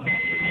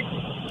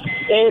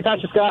 Hey,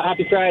 Pastor Scott.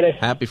 Happy Friday.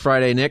 Happy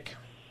Friday, Nick.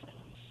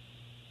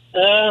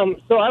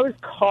 So I was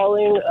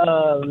calling.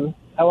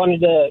 I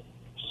wanted to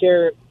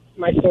share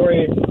my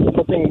story,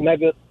 hoping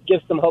maybe give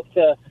some hope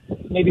to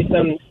maybe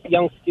some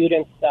young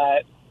students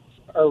that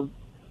are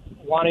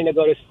wanting to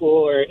go to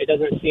school, or it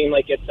doesn't seem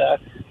like it's a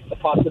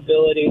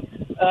possibility.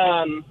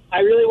 I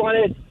really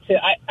wanted to.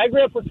 I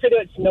grew up with pretty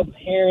much no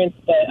parents,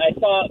 but I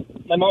saw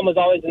my mom was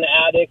always an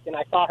addict, and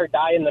I saw her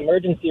die in the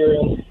emergency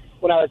room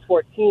when I was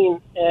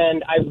 14,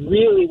 and I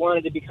really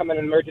wanted to become an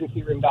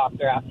emergency room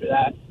doctor after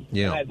that.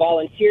 Yeah. I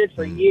volunteered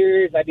for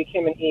years. I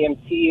became an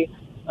EMT.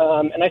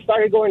 And I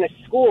started going to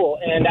school,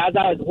 and as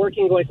I was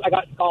working, I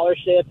got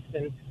scholarships,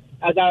 and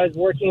as I was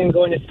working and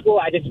going to school,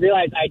 I just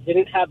realized I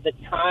didn't have the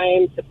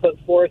time to put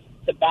forth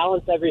to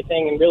balance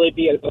everything and really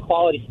be a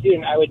quality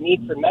student I would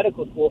need for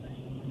medical school.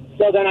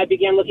 So then I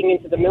began looking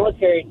into the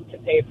military to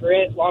pay for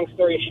it. Long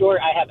story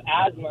short, I have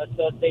asthma,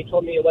 so they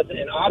told me it wasn't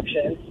an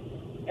option.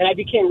 And I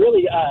became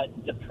really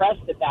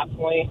depressed at that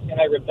point,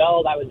 and I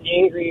rebelled. I was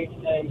angry,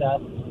 and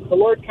the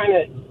Lord kind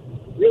of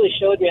really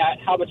showed me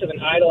how much of an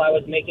idol I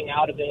was making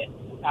out of it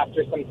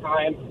after some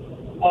time.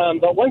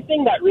 But one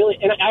thing that really,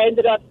 and I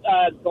ended up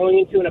going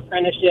into an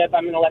apprenticeship.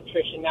 I'm an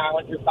electrician now. I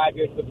went through 5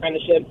 years of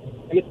apprenticeship,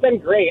 and it's been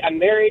great. I'm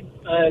married,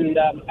 and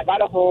I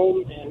got a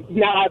home, and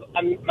now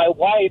my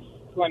wife,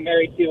 who I'm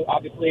married to,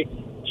 obviously,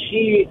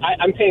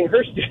 I'm paying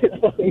her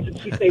student loans, and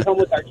she stays home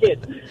with our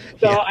kids.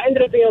 So I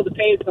ended up being able to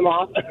pay some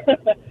off.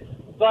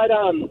 But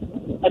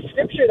a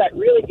scripture that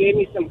really gave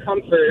me some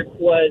comfort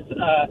was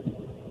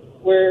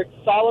where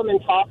Solomon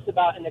talks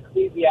about in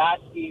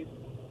Ecclesiastes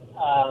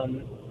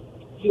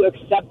to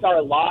accept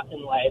our lot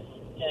in life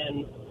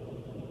and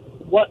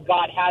what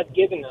God has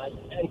given us,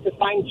 and to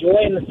find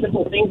joy in the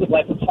simple things of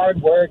life, with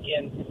hard work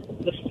and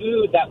the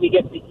food that we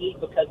get to eat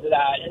because of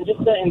that, and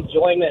just the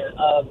enjoyment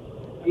of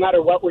no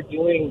matter what we're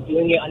doing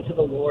it unto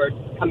the Lord,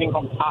 coming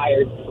home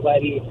tired,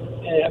 sweaty,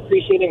 and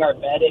appreciating our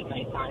bed at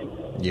nighttime.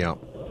 Yeah.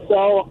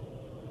 So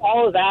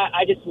all of that,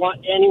 I just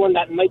want anyone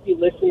that might be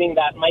listening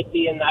that might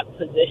be in that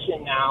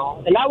position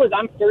now. And I'm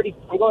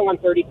going on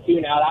 32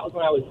 now. That was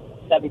when I was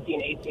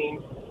 17,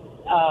 18.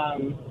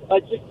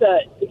 But just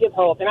to give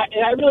hope. And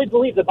I really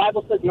believe the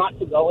Bible says not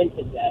to go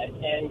into debt.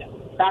 And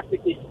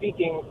practically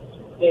speaking,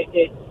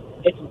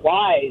 it's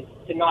wise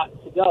to not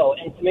to go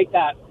and to make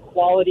that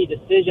quality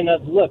decision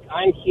of, look,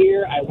 I'm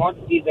here, I want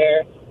to be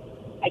there,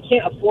 I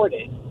can't afford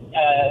it.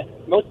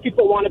 Most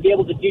people want to be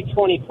able to do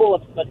 20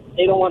 pull-ups, but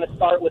they don't want to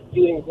start with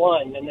doing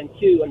 1 and then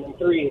 2 and then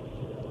 3.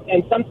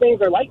 And some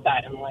things are like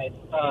that in life.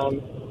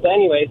 So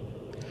anyways,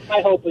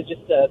 my hope was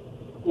just to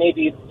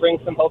maybe bring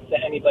some hope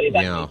to anybody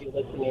that may be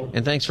listening.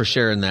 And thanks for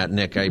sharing that,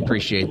 Nick. I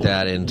appreciate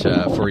that, and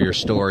for your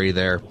story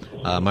there.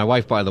 My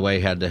wife, by the way,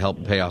 had to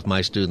help pay off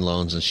my student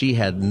loans, and she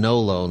had no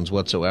loans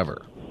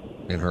whatsoever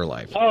in her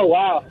life. Oh,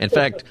 wow. In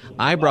fact,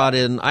 I brought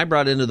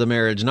into the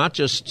marriage not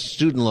just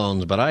student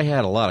loans, but I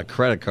had a lot of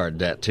credit card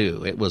debt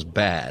too. It was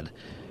bad.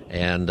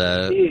 And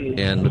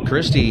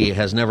Christy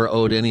has never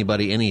owed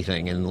anybody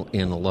anything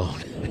in a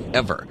loan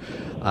ever.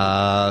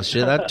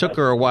 That took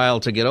her a while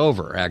to get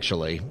over,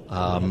 actually.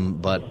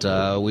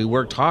 But we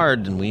worked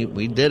hard and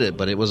we did it,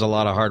 but it was a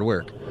lot of hard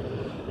work.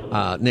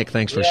 Nick,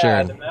 thanks for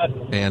sharing.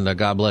 And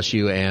God bless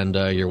you and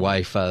your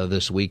wife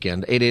this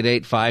weekend.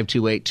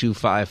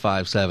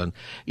 888-528-2557.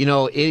 You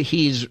know,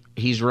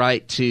 he's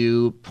right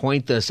to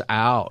point this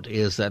out,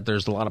 is that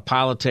there's a lot of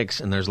politics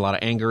and there's a lot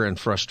of anger and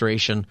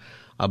frustration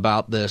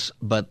about this,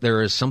 but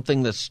there is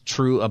something that's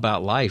true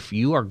about life.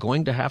 You are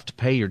going to have to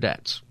pay your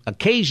debts.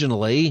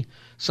 Occasionally,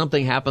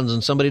 something happens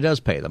and somebody does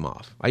pay them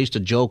off. I used to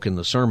joke in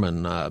the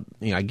sermon, I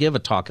give a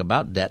talk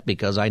about debt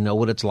because I know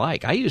what it's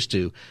like. I used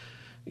to,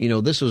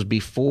 this was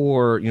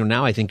before,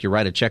 now I think you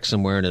write a check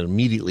somewhere and it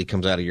immediately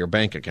comes out of your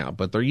bank account.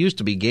 But there used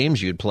to be games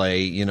you'd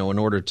play, in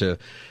order to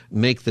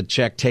make the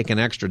check take an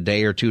extra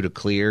day or two to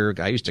clear.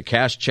 I used to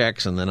cash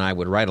checks, and then I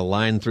would write a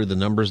line through the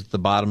numbers at the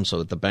bottom so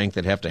that the bank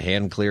they'd have to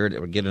hand clear it. It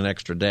would get an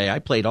extra day. I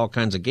played all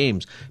kinds of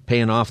games,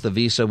 paying off the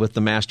Visa with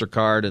the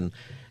MasterCard, and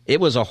it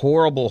was a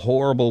horrible,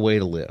 horrible way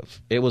to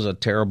live. It was a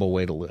terrible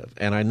way to live.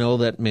 And I know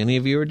that many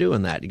of you are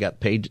doing that. You got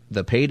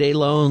the payday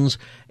loans,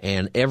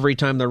 and every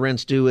time the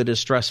rent's due, it is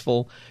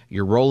stressful.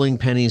 You're rolling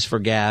pennies for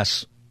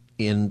gas,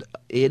 and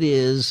it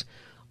is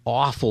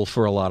awful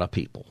for a lot of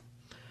people.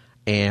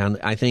 And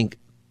I think,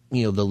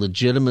 the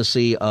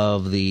legitimacy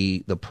of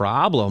the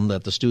problem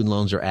that the student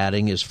loans are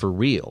adding is for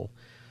real.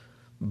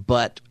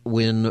 But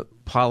when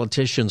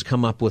politicians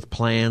come up with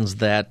plans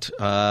that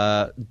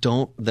are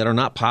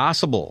not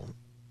possible,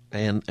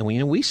 and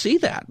we see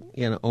that,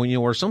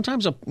 or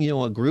sometimes a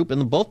group,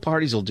 and both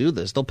parties will do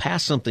this. They'll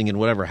pass something in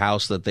whatever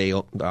house that they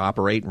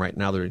operate in right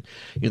now. The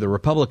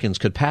Republicans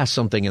could pass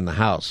something in the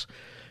House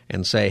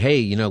and say,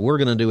 hey, we're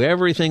going to do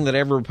everything that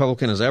every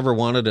Republican has ever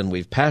wanted, and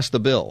we've passed the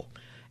bill,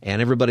 and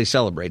everybody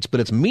celebrates. But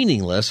it's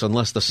meaningless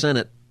unless the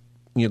Senate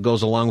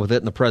goes along with it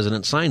and the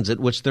president signs it,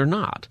 which they're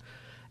not.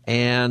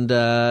 And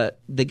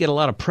they get a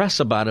lot of press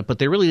about it, but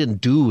they really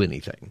didn't do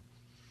anything.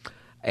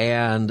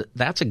 And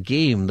that's a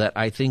game that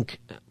I think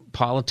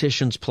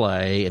politicians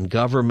play and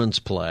governments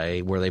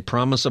play, where they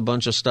promise a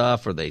bunch of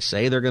stuff or they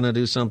say they're going to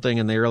do something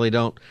and they really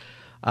don't.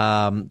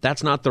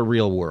 That's not the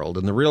real world.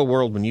 In the real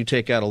world, when you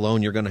take out a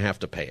loan, you're going to have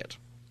to pay it.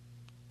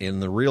 In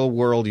the real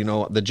world,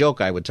 the joke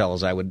I would tell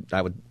is I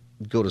would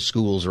go to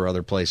schools or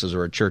other places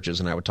or at churches,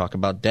 and I would talk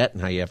about debt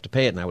and how you have to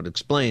pay it, and I would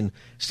explain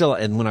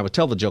and when I would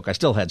tell the joke, I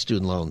still had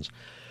student loans.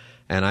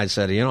 And I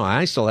said,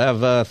 I still have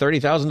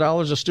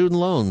 $30,000 of student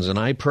loans, and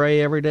I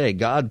pray every day,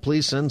 God,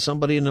 please send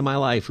somebody into my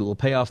life who will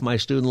pay off my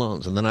student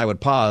loans. And then I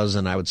would pause,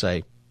 and I would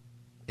say,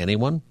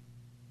 anyone?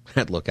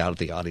 I'd look out at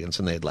the audience,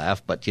 and they'd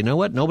laugh. But you know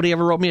what? Nobody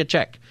ever wrote me a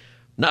check.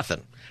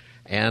 Nothing.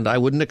 And I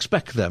wouldn't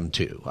expect them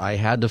to. I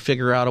had to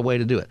figure out a way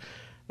to do it.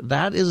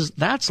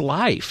 That's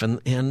life. And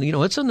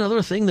it's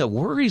another thing that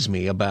worries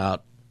me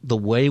about the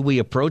way we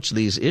approach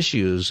these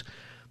issues.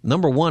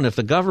 Number one, if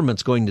the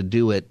government's going to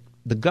do it,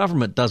 the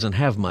government doesn't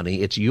have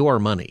money. It's your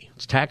money.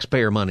 It's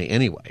taxpayer money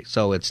anyway.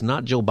 So it's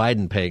not Joe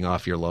Biden paying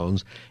off your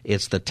loans.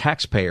 It's the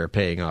taxpayer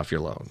paying off your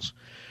loans.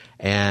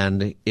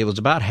 And it was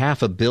about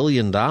 $500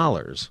 million.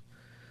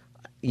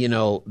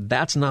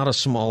 That's not a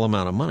small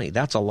amount of money.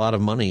 That's a lot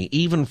of money,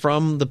 even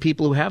from the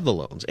people who have the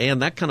loans.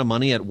 And that kind of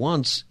money at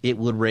once, it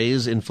would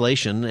raise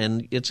inflation,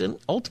 and it's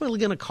ultimately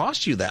going to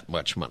cost you that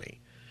much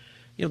money.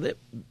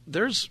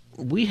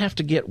 We have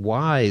to get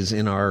wise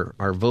in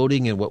our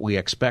voting and what we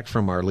expect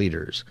from our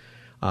leaders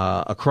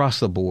across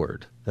the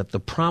board, that the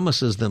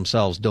promises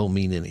themselves don't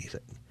mean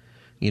anything.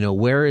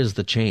 Where is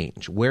the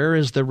change? Where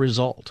is the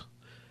result?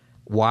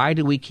 Why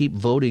do we keep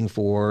voting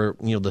for,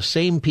 the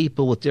same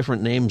people with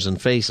different names and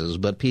faces,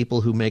 but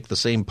people who make the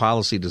same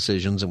policy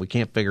decisions, and we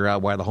can't figure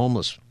out why the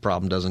homeless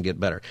problem doesn't get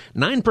better?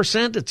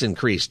 9% it's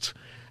increased.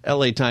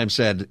 L.A. Times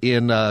said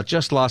in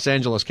just Los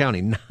Angeles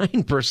County,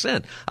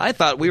 9%. I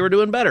thought we were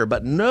doing better,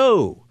 but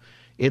no,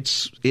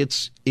 it's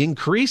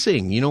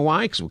increasing. You know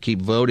why? Because we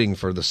keep voting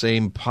for the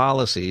same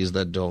policies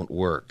that don't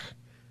work.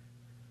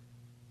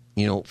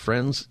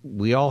 Friends,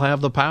 we all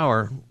have the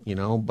power,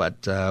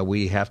 but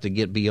we have to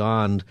get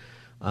beyond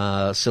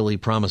silly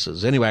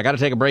promises. Anyway, I got to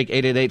take a break.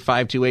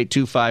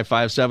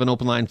 888-528-2557,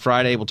 Open Line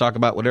Friday. We'll talk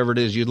about whatever it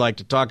is you'd like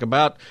to talk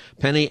about.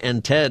 Penny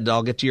and Ted,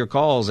 I'll get to your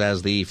calls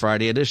as the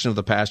Friday edition of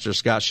the Pastor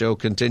Scott Show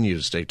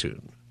continues. Stay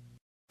tuned.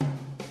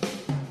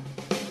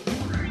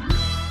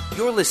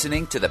 You're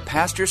listening to the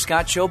Pastor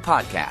Scott Show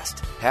podcast.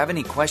 Have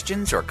any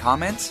questions or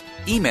comments?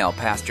 Email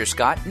Pastor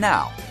Scott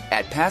now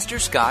at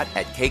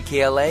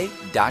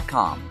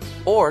pastorscott@kkla.com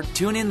or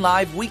tune in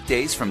live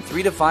weekdays from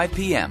 3 to 5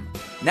 p.m.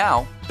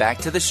 Now, back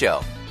to the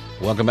show.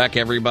 Welcome back,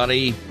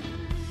 everybody.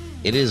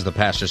 It is the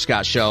Pastor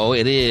Scott Show.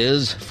 It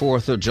is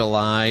 4th of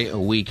July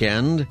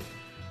weekend.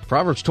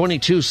 Proverbs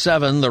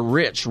 22:7, the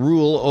rich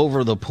rule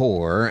over the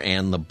poor,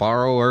 and the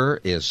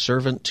borrower is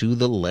servant to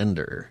the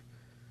lender.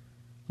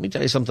 Let me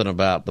tell you something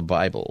about the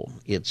Bible.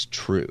 It's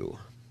true.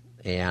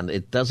 And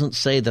it doesn't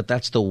say that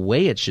that's the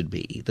way it should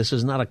be. This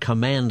is not a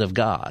command of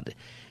God.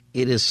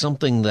 It is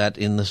something that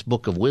in this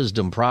book of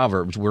wisdom,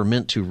 Proverbs, we're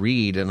meant to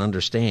read and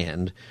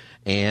understand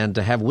and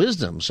to have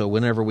wisdom. So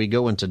whenever we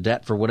go into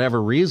debt for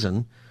whatever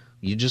reason,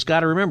 you just got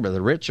to remember, the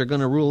rich are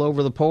going to rule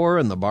over the poor,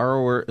 and the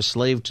borrower is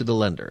slave to the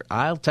lender.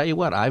 I'll tell you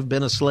what, I've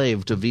been a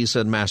slave to Visa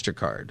and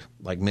MasterCard,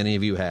 like many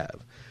of you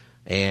have,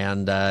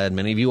 and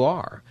many of you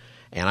are.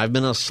 And I've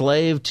been a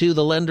slave to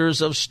the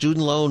lenders of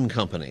student loan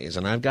companies,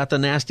 and I've got the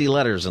nasty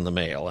letters in the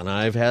mail, and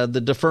I've had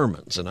the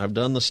deferments, and I've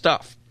done the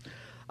stuff.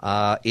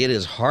 It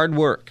is hard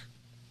work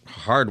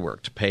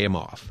to pay them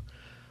off.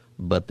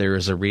 But there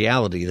is a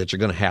reality that you're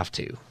going to have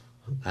to.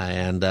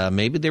 And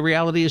maybe the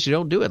reality is you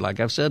don't do it. Like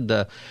I've said,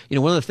 one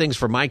of the things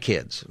for my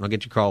kids, and I'll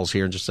get your calls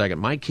here in just a second.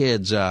 My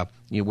kids,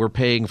 we're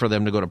paying for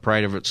them to go to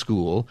private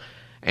school,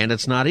 and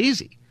it's not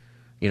easy.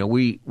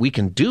 We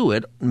can do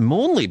it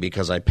only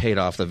because I paid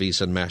off the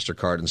Visa and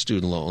MasterCard and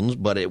student loans,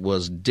 but it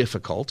was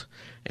difficult,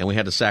 and we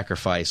had to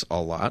sacrifice a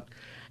lot.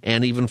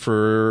 And even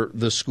for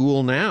the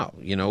school now,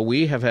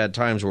 we have had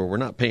times where we're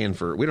not paying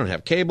for, we don't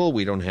have cable,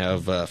 we don't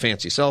have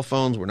fancy cell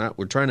phones,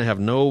 we're trying to have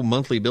no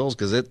monthly bills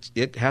because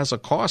it has a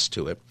cost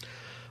to it,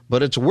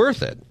 but it's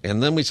worth it.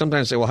 And then we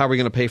sometimes say, well, how are we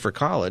going to pay for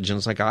college? And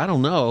it's like, I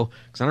don't know,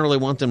 because I don't really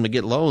want them to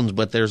get loans,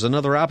 but there's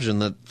another option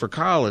that for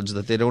college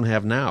that they don't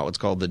have now. It's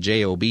called the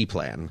JOB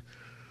plan.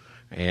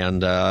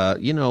 And,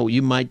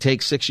 you might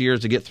take 6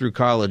 years to get through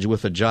college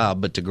with a job,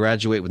 but to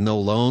graduate with no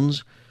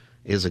loans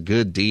is a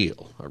good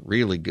deal, a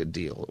really good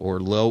deal, or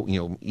low,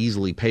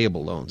 easily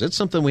payable loans. It's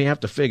something we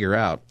have to figure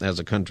out as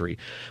a country.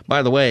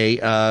 By the way,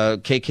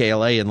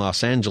 KKLA in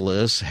Los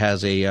Angeles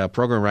has a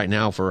program right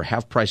now for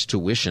half-price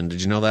tuition.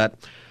 Did you know that?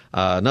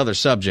 Another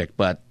subject,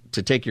 but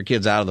to take your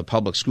kids out of the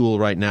public school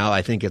right now,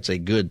 I think it's a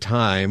good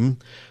time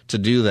to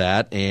do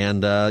that.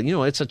 And,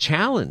 it's a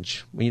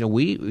challenge.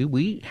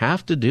 We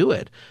have to do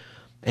it.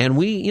 And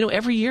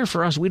every year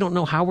for us, we don't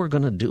know how we're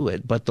going to do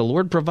it, but the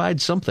Lord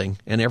provides something.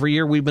 And every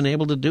year we've been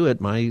able to do it.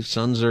 My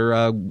sons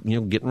are,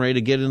 getting ready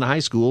to get into high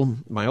school,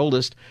 my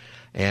oldest,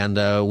 and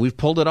we've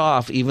pulled it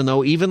off, even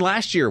though even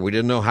last year we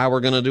didn't know how we're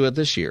going to do it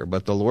this year.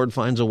 But the Lord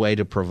finds a way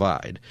to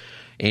provide.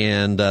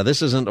 And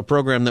this isn't a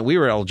program that we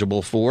were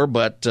eligible for,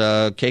 but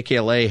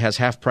KKLA has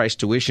half-price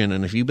tuition.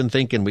 And if you've been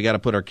thinking we got to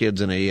put our kids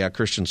in a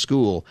Christian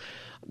school,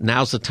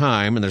 now's the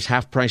time, and there's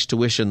half-price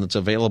tuition that's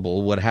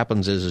available. What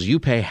happens is you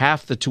pay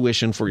half the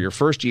tuition for your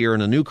first year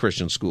in a new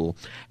Christian school,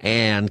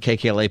 and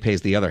KKLA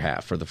pays the other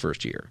half for the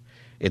first year.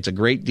 It's a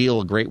great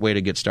deal, a great way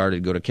to get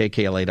started. Go to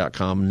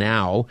kkla.com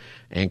now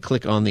and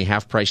click on the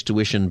half-price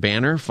tuition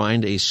banner.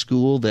 Find a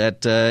school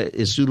that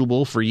is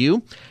suitable for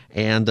you,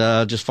 and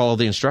just follow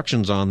the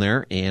instructions on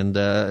there. And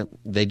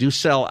they do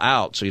sell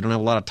out, so you don't have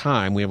a lot of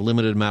time. We have a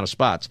limited amount of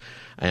spots,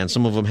 and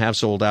some of them have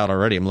sold out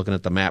already. I'm looking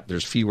at the map.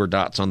 There's fewer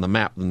dots on the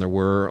map than there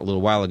were a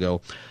little while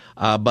ago,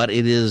 but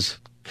it is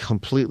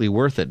completely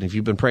worth it. And if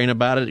you've been praying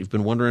about it, you've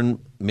been wondering,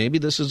 maybe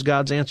this is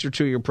God's answer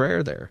to your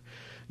prayer there.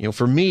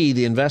 For me,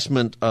 the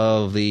investment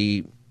of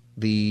the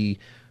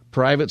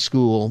private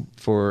school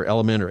for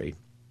elementary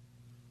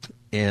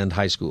and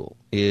high school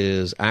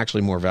is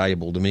actually more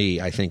valuable to me,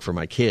 I think, for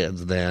my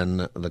kids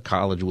than the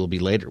college will be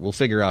later. We'll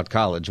figure out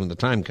college when the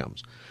time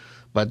comes.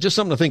 But just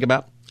something to think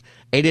about.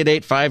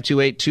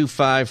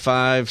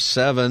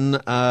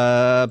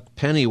 888-528-2557.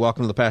 Penny,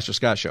 welcome to the Pastor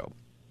Scott Show.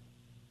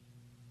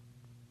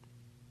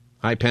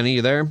 Hi, Penny,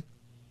 you there?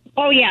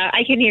 Oh, yeah,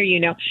 I can hear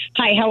you now.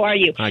 Hi, how are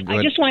you? Hi, good.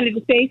 I just wanted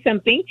to say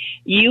something.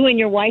 You and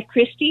your wife,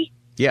 Christy,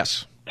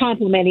 yes,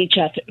 compliment each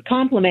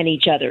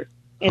other,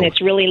 and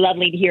it's really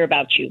lovely to hear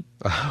about you.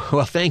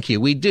 Well, thank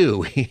you. We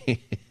do.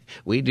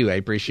 We do. I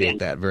appreciate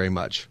that very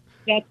much.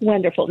 That's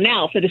wonderful.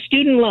 Now, for the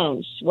student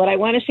loans, what I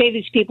want to say to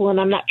these people, and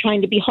I'm not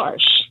trying to be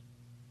harsh,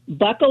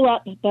 buckle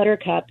up,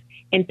 Buttercup,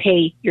 and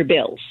pay your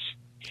bills.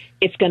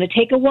 It's going to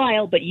take a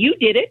while, but you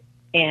did it.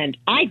 And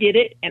I did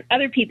it, and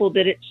other people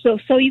did it, so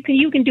you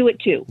can do it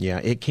too. Yeah,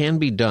 it can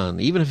be done,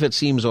 even if it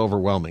seems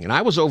overwhelming. And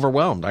I was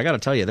overwhelmed. I got to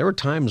tell you, there were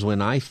times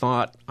when I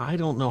thought, I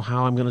don't know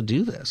how I'm going to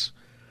do this.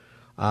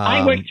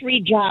 I worked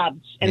 3 jobs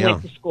and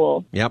went to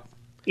school. Yep.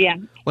 Yeah.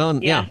 Well,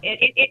 yeah.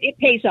 It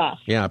pays off.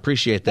 Yeah, I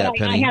appreciate that,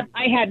 Penny.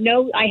 I had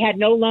no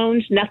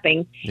loans,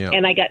 nothing,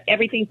 and I got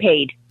everything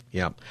paid.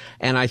 Yeah,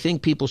 and I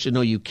think people should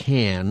know you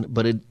can,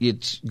 but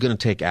it's going to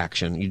take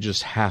action. You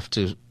just have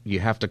to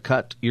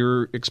cut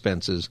your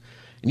expenses.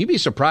 And you'd be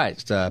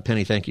surprised,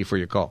 Penny, thank you for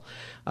your call.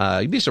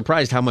 You'd be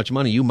surprised how much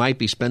money you might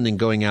be spending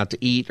going out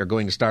to eat or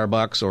going to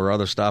Starbucks or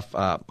other stuff.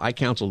 I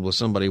counseled with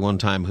somebody one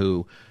time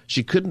who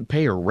she couldn't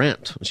pay her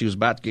rent. She was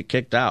about to get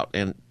kicked out,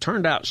 and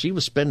turned out she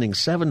was spending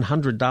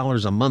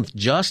 $700 a month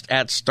just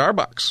at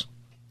Starbucks.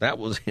 That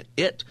was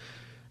it.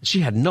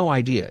 She had no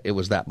idea it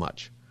was that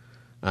much.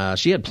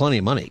 She had plenty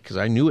of money because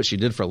I knew what she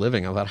did for a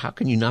living. I thought, how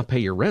can you not pay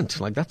your rent?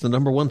 Like, that's the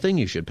number one thing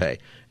you should pay,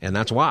 and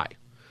that's why.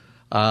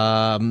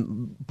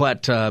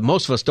 But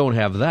most of us don't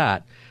have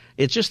that.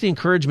 It's just the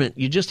encouragement.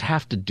 You just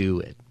have to do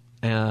it.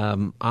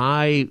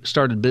 I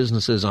started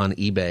businesses on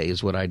eBay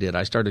is what I did.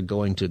 I started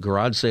going to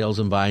garage sales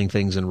and buying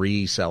things and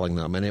reselling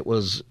them, and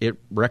it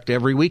wrecked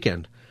every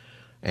weekend.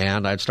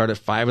 And I'd start at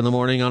 5 in the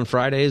morning on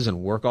Fridays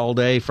and work all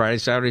day, Friday,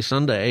 Saturday,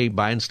 Sunday,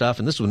 buying stuff.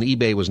 And this was when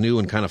eBay was new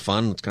and kind of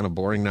fun. It's kind of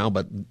boring now,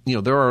 but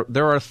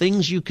there are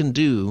things you can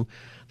do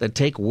that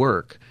take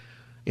work.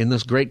 In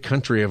this great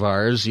country of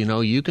ours,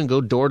 you can go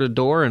door to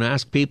door and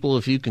ask people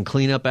if you can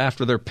clean up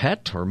after their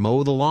pet or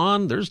mow the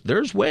lawn.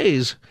 There's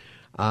ways.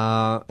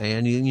 And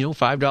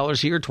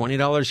 $5 here,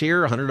 $20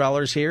 here,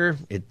 $100 here.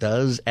 It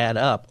does add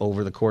up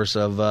over the course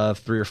of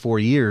 3 or 4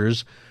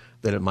 years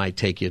that it might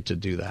take you to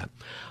do that.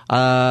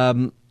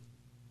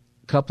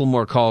 Couple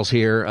more calls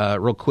here,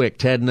 real quick.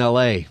 Ted in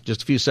L.A.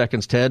 Just a few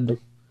seconds, Ted.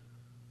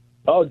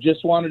 Oh,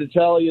 just wanted to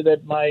tell you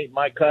that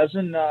my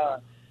cousin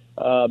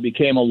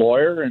became a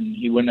lawyer, and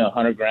he went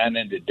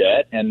 $100,000 into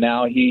debt, and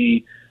now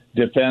he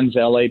defends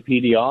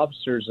LAPD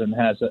officers and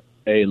has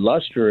a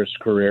lustrous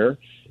career.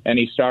 And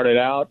he started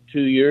out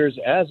 2 years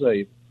as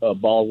a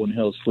Baldwin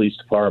Hills Police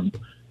Department.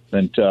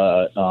 But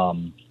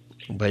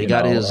he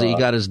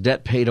got his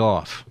debt paid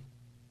off.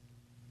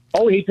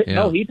 Oh, he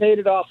paid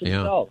it off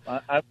himself. Yeah.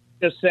 I'm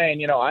just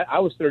saying, I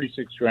was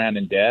 $36,000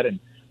 in debt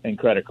and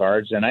credit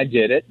cards, and I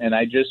did it, and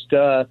I just,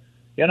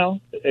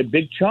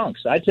 big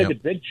chunks. I took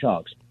it big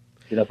chunks.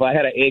 If I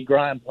had an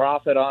 $8,000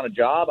 profit on a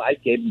job, I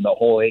gave him the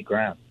whole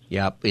 $8,000.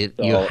 Yep,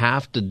 you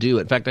have to do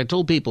it. In fact, I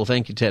told people,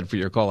 thank you, Ted, for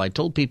your call. I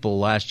told people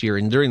last year,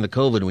 and during the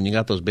COVID, when you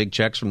got those big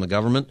checks from the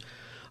government,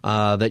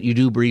 that you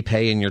do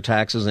repay in your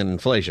taxes and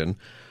inflation.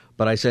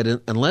 But I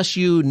said, unless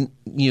you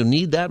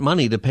need that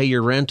money to pay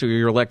your rent or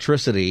your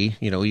electricity,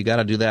 you got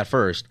to do that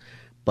first.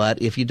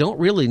 But if you don't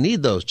really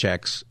need those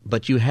checks,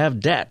 but you have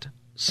debt,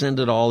 send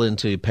it all in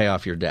to pay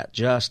off your debt.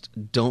 Just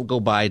don't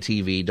go buy a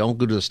TV. Don't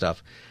go do the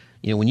stuff.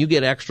 When you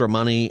get extra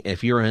money,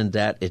 if you're in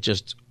debt,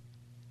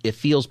 it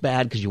feels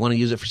bad because you want to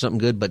use it for something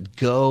good, but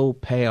go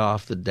pay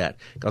off the debt.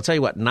 I'll tell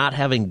you what, not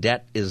having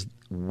debt is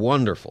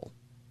wonderful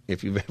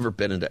if you've ever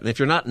been in debt. And if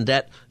you're not in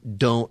debt,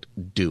 don't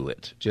do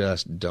it.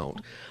 Just don't.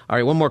 All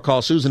right, one more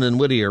call. Susan in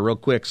Whittier, real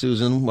quick.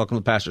 Susan, welcome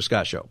to the Pastor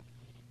Scott Show.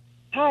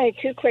 Hi,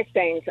 2 quick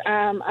things.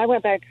 I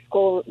went back to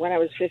school when I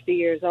was 50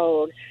 years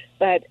old,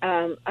 but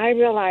I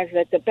realized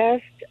that the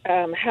best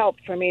help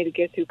for me to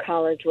get through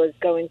college was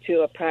going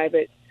to a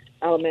private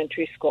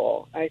elementary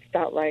school. I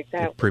felt like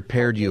that it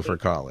prepared you for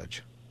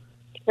college.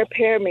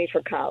 Prepared me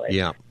for college.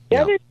 Yeah. The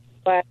other thing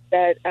was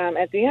that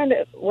at the end,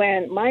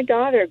 when my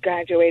daughter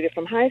graduated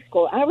from high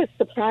school, I was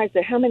surprised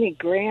at how many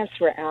grants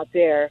were out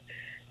there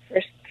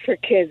for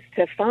kids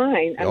to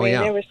find. I mean,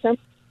 there were some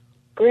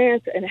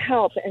grants and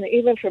help, and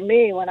even for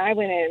me, when I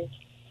went in,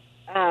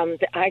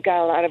 I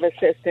got a lot of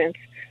assistance.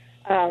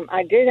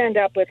 I did end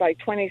up with like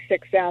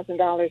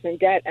 $26,000 in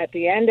debt at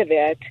the end of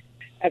it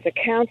as a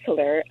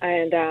counselor,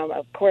 and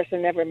of course I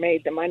never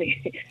made the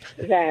money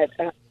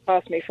that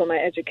cost me for my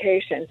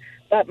education.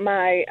 But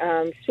my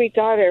sweet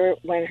daughter,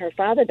 when her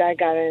father died,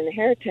 got an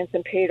inheritance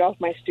and paid off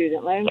my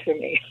student loan for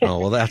me. Oh,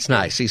 well, that's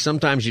nice. See,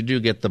 sometimes you do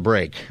get the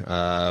break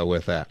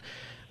with that.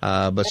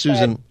 But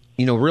Susan,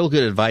 real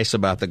good advice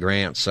about the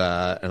grants,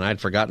 and I'd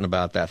forgotten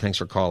about that. Thanks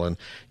for calling.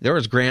 There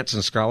was grants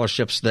and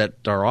scholarships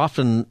that are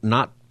often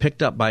not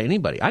picked up by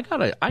anybody. I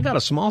got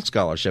a small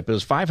scholarship. It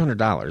was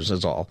 $500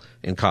 is all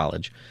in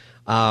college.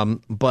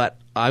 But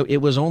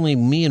it was only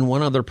me and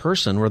one other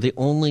person were the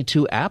only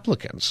 2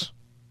 applicants.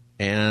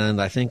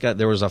 And I think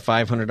there was a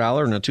 $500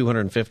 and a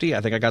 $250.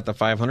 I think I got the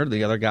 $500.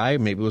 The other guy,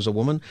 maybe it was a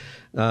woman,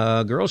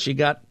 girl, she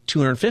got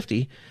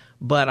 $250.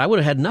 But I would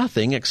have had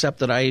nothing except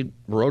that I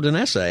wrote an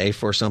essay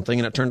for something,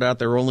 and it turned out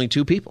there were only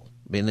 2 people.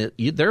 I mean,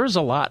 there's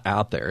a lot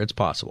out there. It's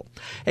possible.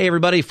 Hey,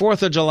 everybody,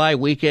 4th of July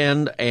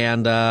weekend,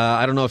 and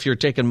I don't know if you're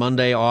taking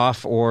Monday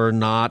off or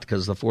not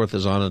because the 4th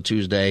is on a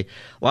Tuesday.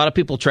 A lot of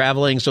people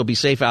traveling, so be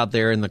safe out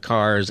there in the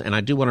cars. And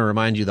I do want to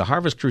remind you, the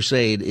Harvest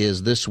Crusade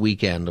is this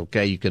weekend,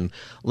 okay? You can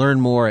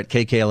learn more at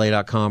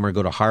kkla.com or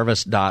go to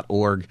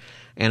harvest.org.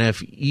 And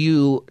if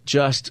you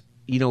just,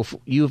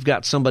 you've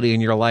got somebody in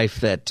your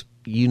life that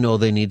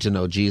they need to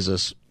know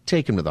Jesus,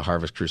 take them to the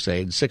Harvest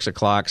Crusade, 6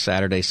 o'clock,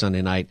 Saturday,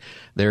 Sunday night.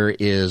 There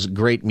is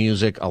great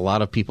music, a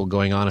lot of people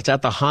going on. It's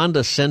at the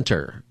Honda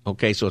Center,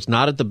 okay? So it's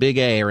not at the Big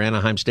A or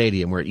Anaheim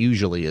Stadium where it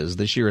usually is.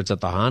 This year it's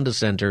at the Honda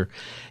Center.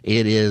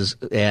 It is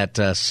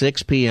at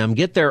 6 p.m.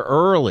 Get there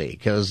early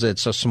because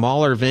it's a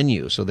smaller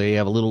venue, so they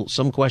have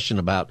some question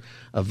about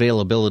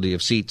availability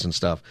of seats and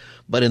stuff.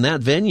 But in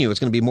that venue, it's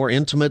going to be more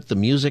intimate. The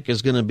music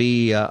is going to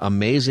be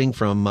amazing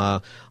from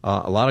a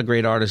lot of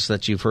great artists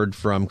that you've heard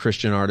from,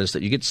 Christian artists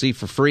that you get to see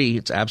for free.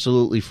 It's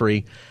absolutely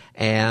free.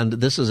 And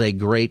this is a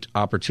great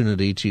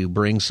opportunity to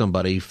bring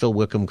somebody, Phil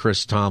Wickham,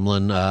 Chris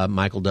Tomlin,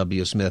 Michael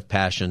W. Smith,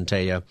 Passion,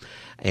 Taya,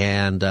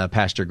 and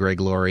Pastor Greg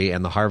Laurie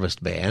and the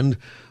Harvest Band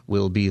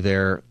will be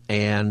there.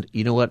 And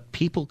you know what?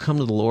 People come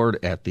to the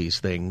Lord at these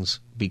things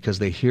because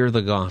they hear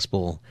the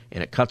gospel,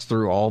 and it cuts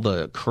through all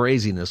the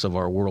craziness of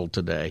our world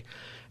today.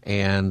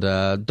 And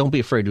don't be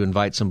afraid to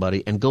invite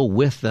somebody and go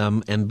with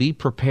them and be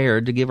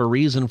prepared to give a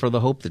reason for the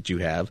hope that you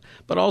have,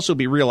 but also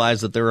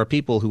realize that there are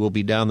people who will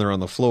be down there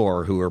on the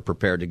floor who are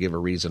prepared to give a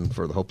reason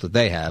for the hope that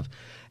they have.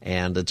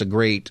 And it's a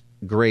great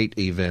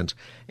event.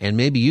 And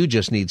maybe you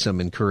just need some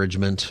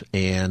encouragement,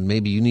 and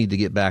maybe you need to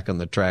get back on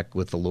the track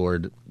with the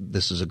Lord.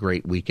 This is a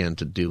great weekend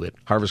to do it.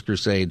 Harvest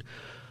Crusade,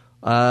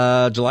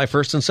 July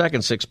 1st and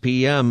 2nd, 6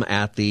 p.m.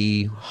 at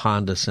the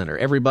Honda Center.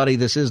 Everybody,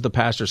 this is the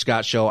Pastor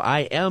Scott Show. I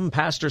am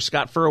Pastor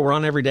Scott Furrow. We're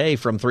on every day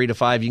from 3 to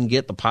 5. You can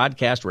get the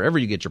podcast wherever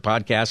you get your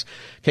podcasts,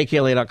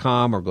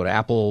 kkla.com, or go to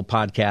Apple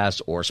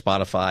Podcasts or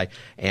Spotify,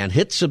 and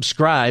hit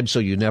subscribe so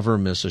you never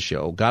miss a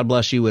show. God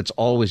bless you. It's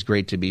always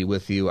great to be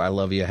with you. I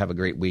love you. Have a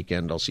great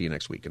weekend. I'll see you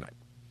next week. Good night.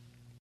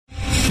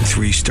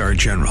 3-star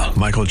General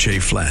Michael J.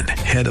 Flynn,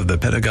 head of the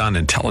Pentagon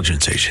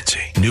Intelligence Agency,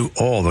 knew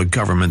all the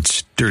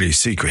government's dirty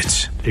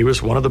secrets. He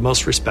was one of the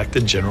most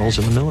respected generals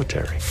in the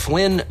military.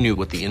 Flynn knew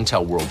what the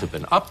intel world had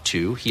been up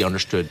to. He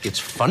understood its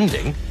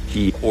funding.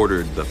 He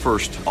ordered the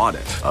first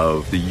audit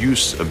of the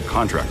use of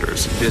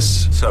contractors.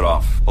 This set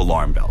off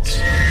alarm bells.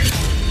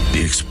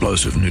 The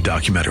explosive new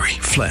documentary,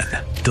 Flynn,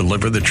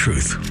 Deliver the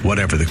Truth,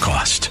 Whatever the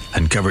Cost,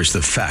 uncovers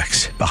the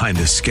facts behind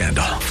this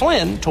scandal.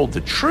 Flynn told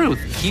the truth.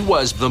 He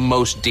was the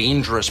most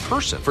dangerous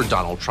person for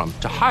Donald Trump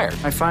to hire.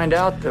 I find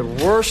out the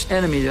worst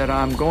enemy that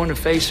I'm going to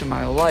face in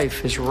my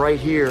life is right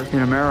here in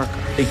America.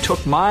 They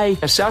took my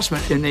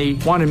assessment and they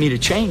wanted me to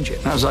change it.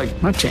 And I was like,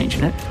 I'm not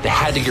changing it. They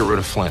had to get rid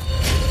of Flynn.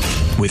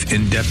 With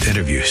in-depth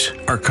interviews,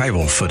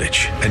 archival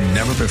footage, and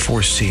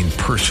never-before-seen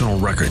personal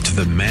records of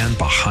the man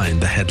behind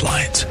the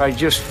headlines. I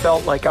just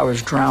felt like I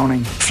was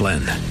drowning.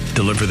 Flynn,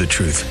 Deliver the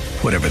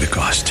Truth, Whatever the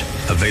Cost.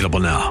 Available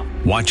now.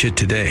 Watch it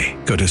today.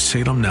 Go to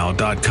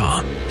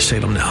salemnow.com.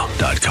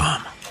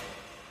 salemnow.com.